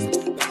bones,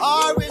 the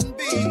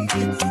R&B,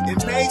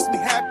 it makes me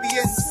happy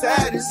and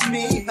saddens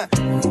me,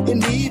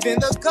 and even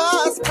the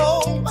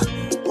gospel.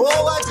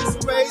 Oh, I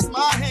just raise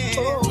my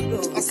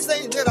hand, I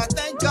say that I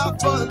thank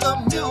God for the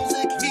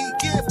music He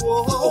gives.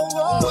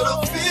 Oh, what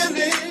a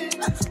feeling.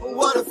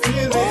 What a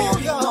feeling, oh,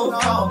 y'all,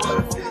 what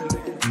a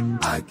feeling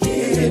I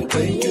get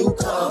when you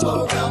come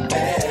around me.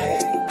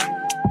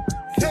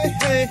 Hey,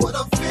 hey, what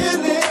a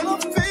feeling,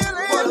 what a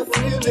feeling, what a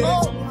feeling,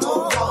 oh,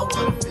 y'all, what a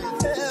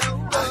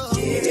feeling I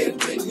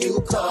get when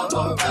you come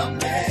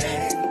around me.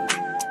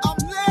 I'm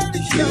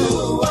letting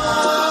you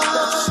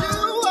are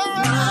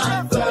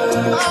my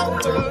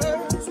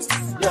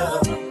first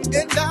love,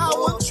 and I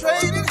would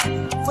trade it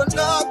for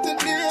nothing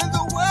in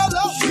the world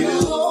of you.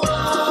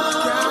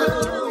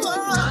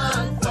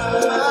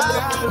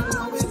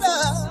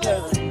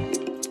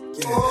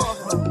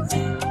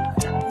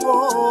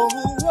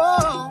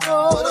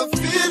 What a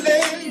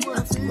feeling,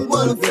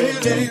 what a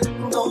feeling,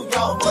 oh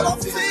y'all, what a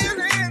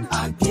feeling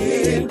I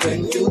get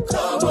when you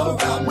come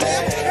around me.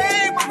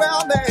 Came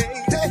around me,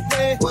 hey,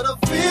 hey. What a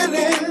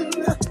feeling,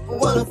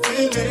 what a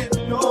feeling,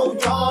 oh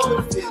y'all, what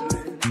a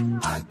feeling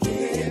I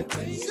get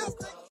when you come.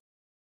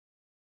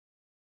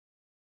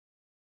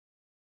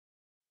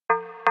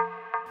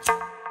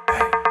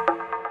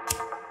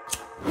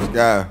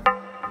 Yeah.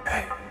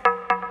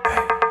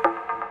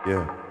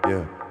 Yeah,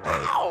 yeah.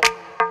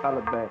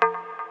 Holla back.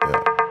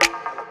 Yeah.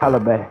 Holla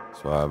back.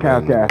 Cow.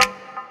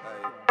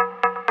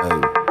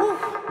 Hey.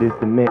 This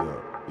the mix.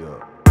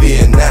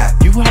 Fear not,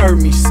 you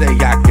heard me say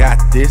I got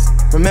this.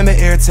 Remember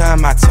every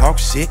time I talk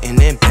shit and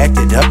then backed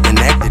it up and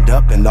acted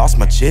up and lost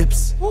my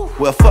chips?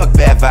 Well, fuck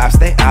bad vibes,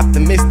 stay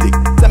optimistic.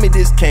 Tell me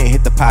this can't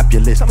hit the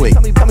populace quick.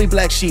 Tell me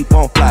black sheep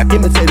won't fly,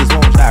 imitators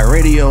won't fly,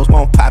 radios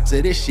won't pop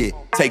to this shit.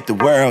 Take the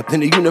world,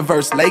 then the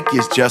universe lake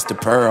is just a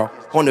pearl.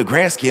 On the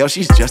grand scale,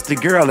 she's just a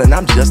girl and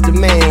I'm just a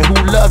man who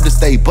love to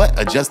stay but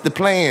adjust the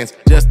plans.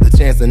 Just a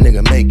chance a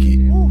nigga make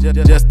it.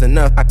 Just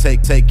enough, I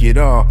take it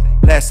all.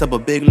 Blast up a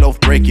big loaf,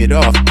 break it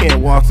off. Can't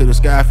walk to the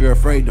sky if you're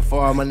afraid to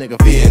fall, my nigga.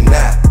 Fear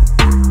not.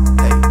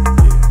 Hey,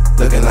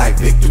 looking like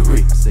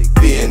victory.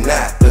 Fear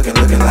not. Looking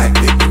like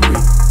victory.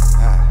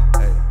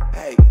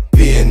 Hey,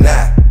 fear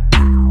not.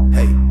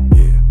 Hey,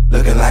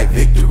 looking like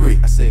victory.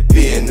 I said,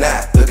 fear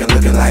not. Looking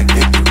like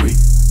victory.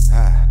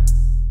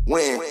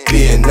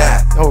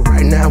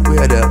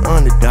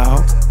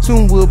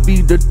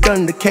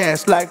 run the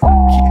cash like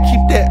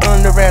keep that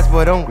on the rats,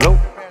 but don't blow.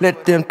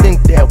 Let them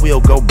think that we'll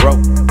go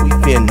broke. We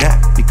fear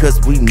not because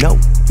we know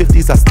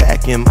 50s are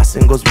stacking, my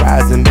singles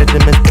rising,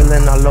 Benjamin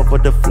spilling all over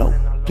the floor.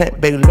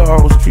 Plant bay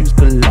laurels, trees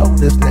below.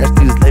 They snatch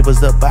these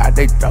labels up by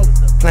they throat.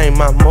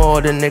 Claim I'm more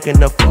than they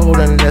can afford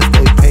unless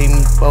they pay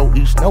me for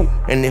each note.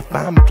 And if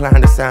I'm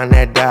inclined to sign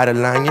that dotted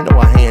line, you know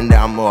I hand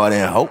out more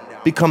than hope.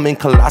 Becoming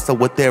colossal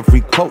with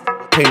every quote.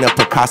 Paint a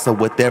Picasso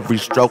with every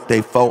stroke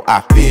they fold.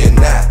 I fear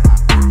not.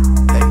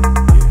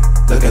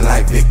 Looking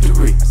like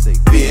victory.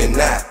 Fear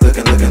not,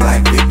 looking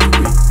like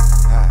victory.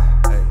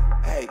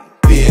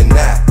 Fear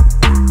not,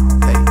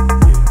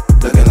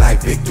 looking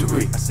like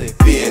victory.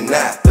 Fear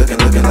not,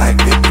 looking like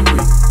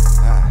victory.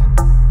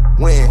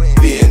 Win,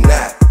 fear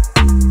not.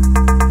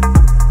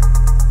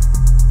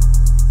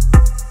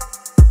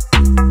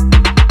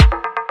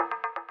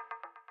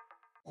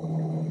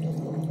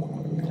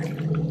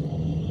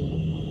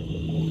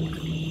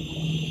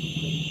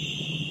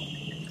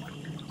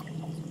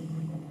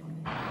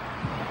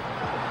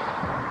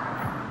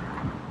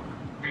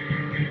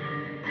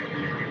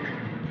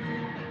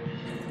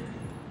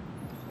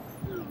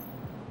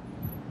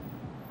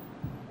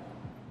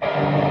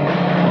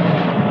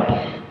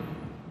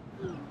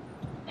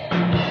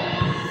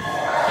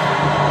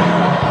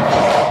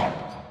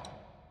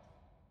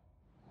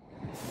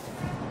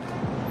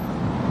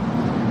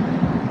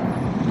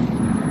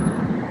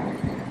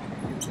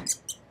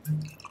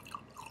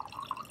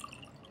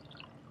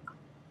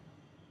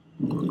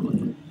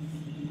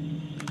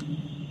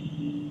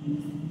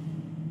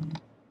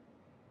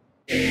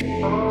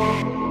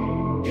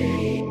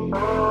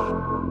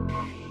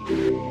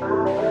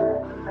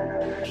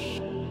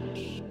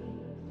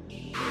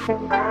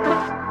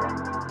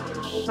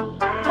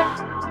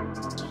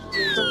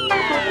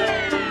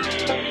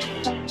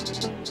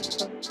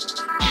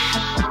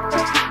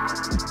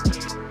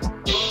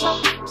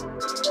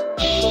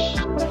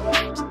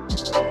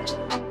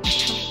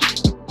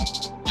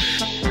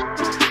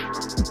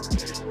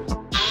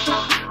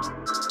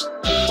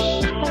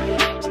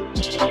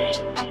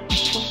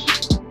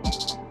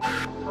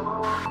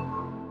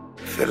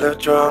 Feel a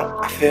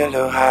drunk, I feel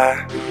a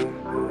high,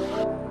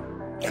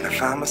 and I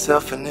find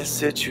myself in this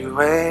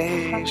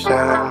situation.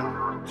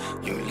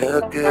 You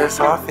look good,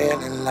 so I'm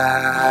feeling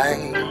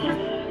like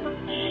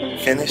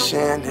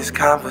finishing this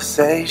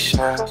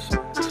conversation.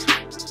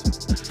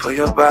 Pull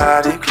your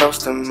body close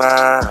to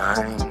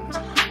mine.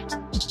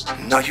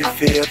 Know you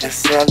feel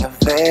this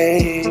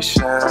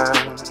elevation.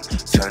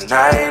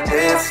 Tonight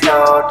let's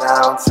slow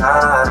down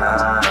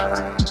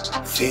time.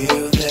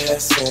 Feel that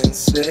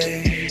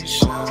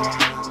sensation.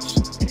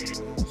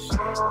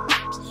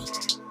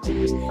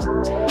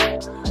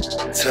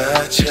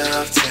 Touch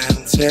of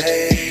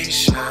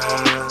temptation.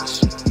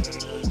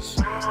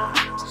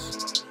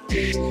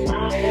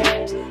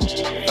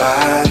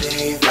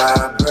 Body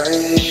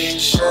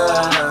vibrations.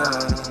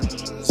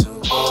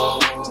 Oh,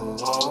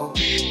 oh.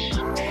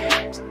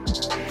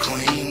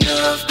 Queen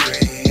of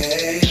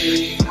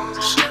creation.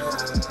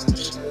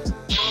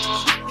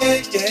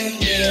 Yeah, yeah,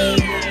 yeah.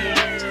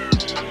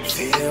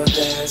 Feel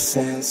that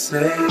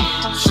sensation.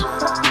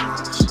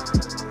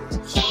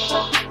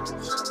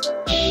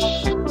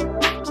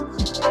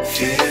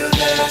 Feel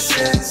that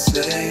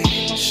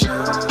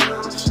sensation.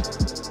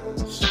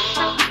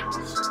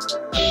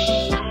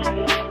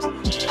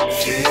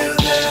 Feel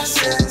that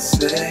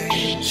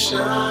sensation.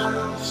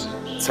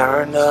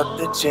 Turn up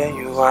the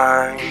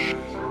genuine.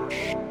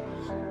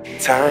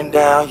 Turn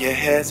down your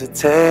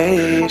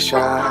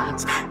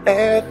hesitations.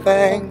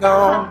 Everything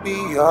gon'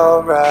 be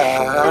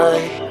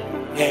alright.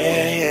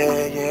 Yeah,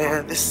 yeah,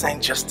 yeah. This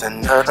ain't just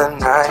another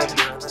night.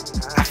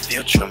 I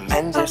feel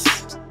tremendous.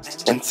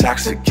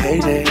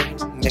 Intoxicated,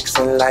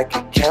 mixing like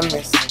a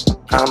chemist.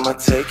 I'ma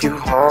take you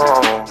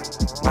home.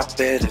 My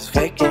bed is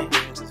vacant.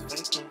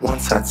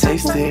 Once I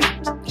taste it,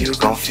 you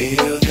gon'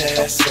 feel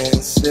that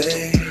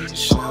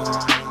sensation.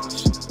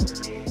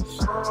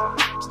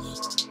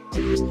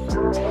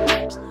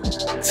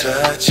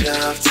 Touch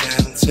of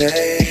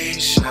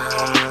temptation.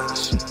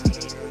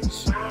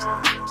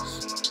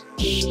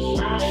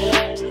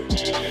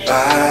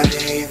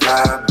 Body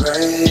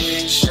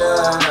vibrations.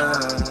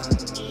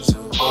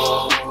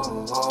 Oh.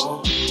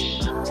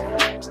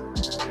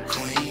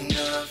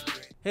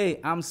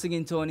 Hey, I'm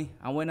Singing Tony,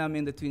 and when I'm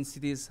in the Twin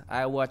Cities,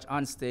 I watch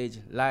on stage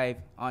live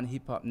on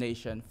Hip Hop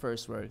Nation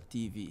First World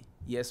TV.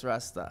 Yes,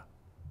 Rasta.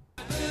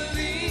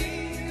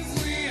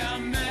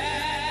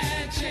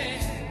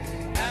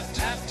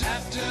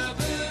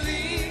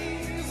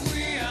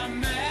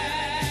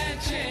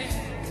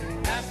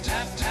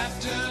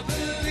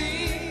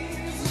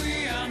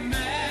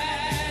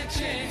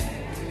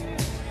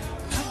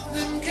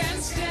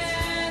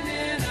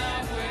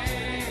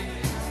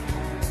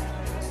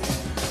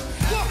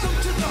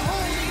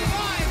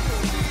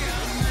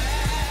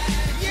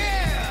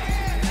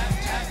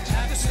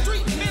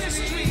 Street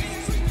ministry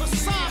for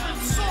Simon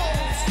Soul.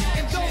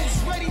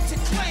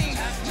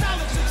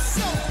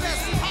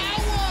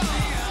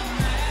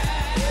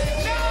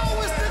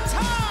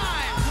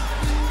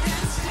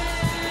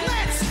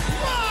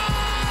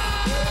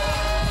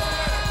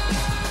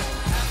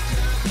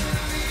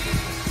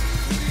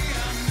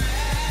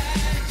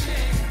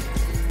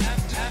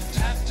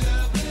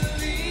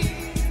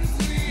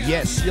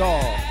 Yes,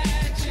 y'all.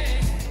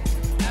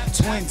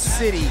 Twin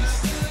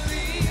Cities.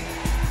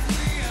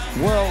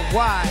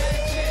 Worldwide.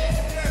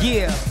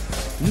 Yeah,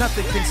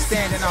 nothing can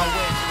stand in our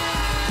way.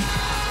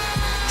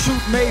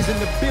 Truth Maze in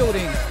the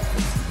building.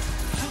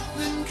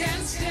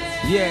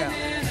 Yeah,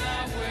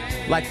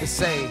 like to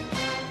say,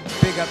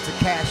 big up to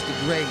Cash the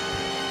Great.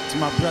 To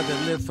my brother,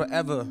 live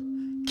forever.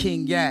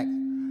 King Yak,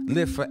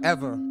 live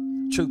forever.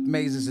 Truth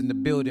Maze is in the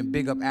building.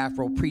 Big up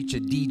Afro Preacher,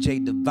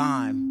 DJ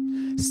Divine.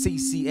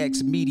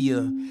 CCX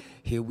Media,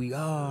 here we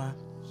are.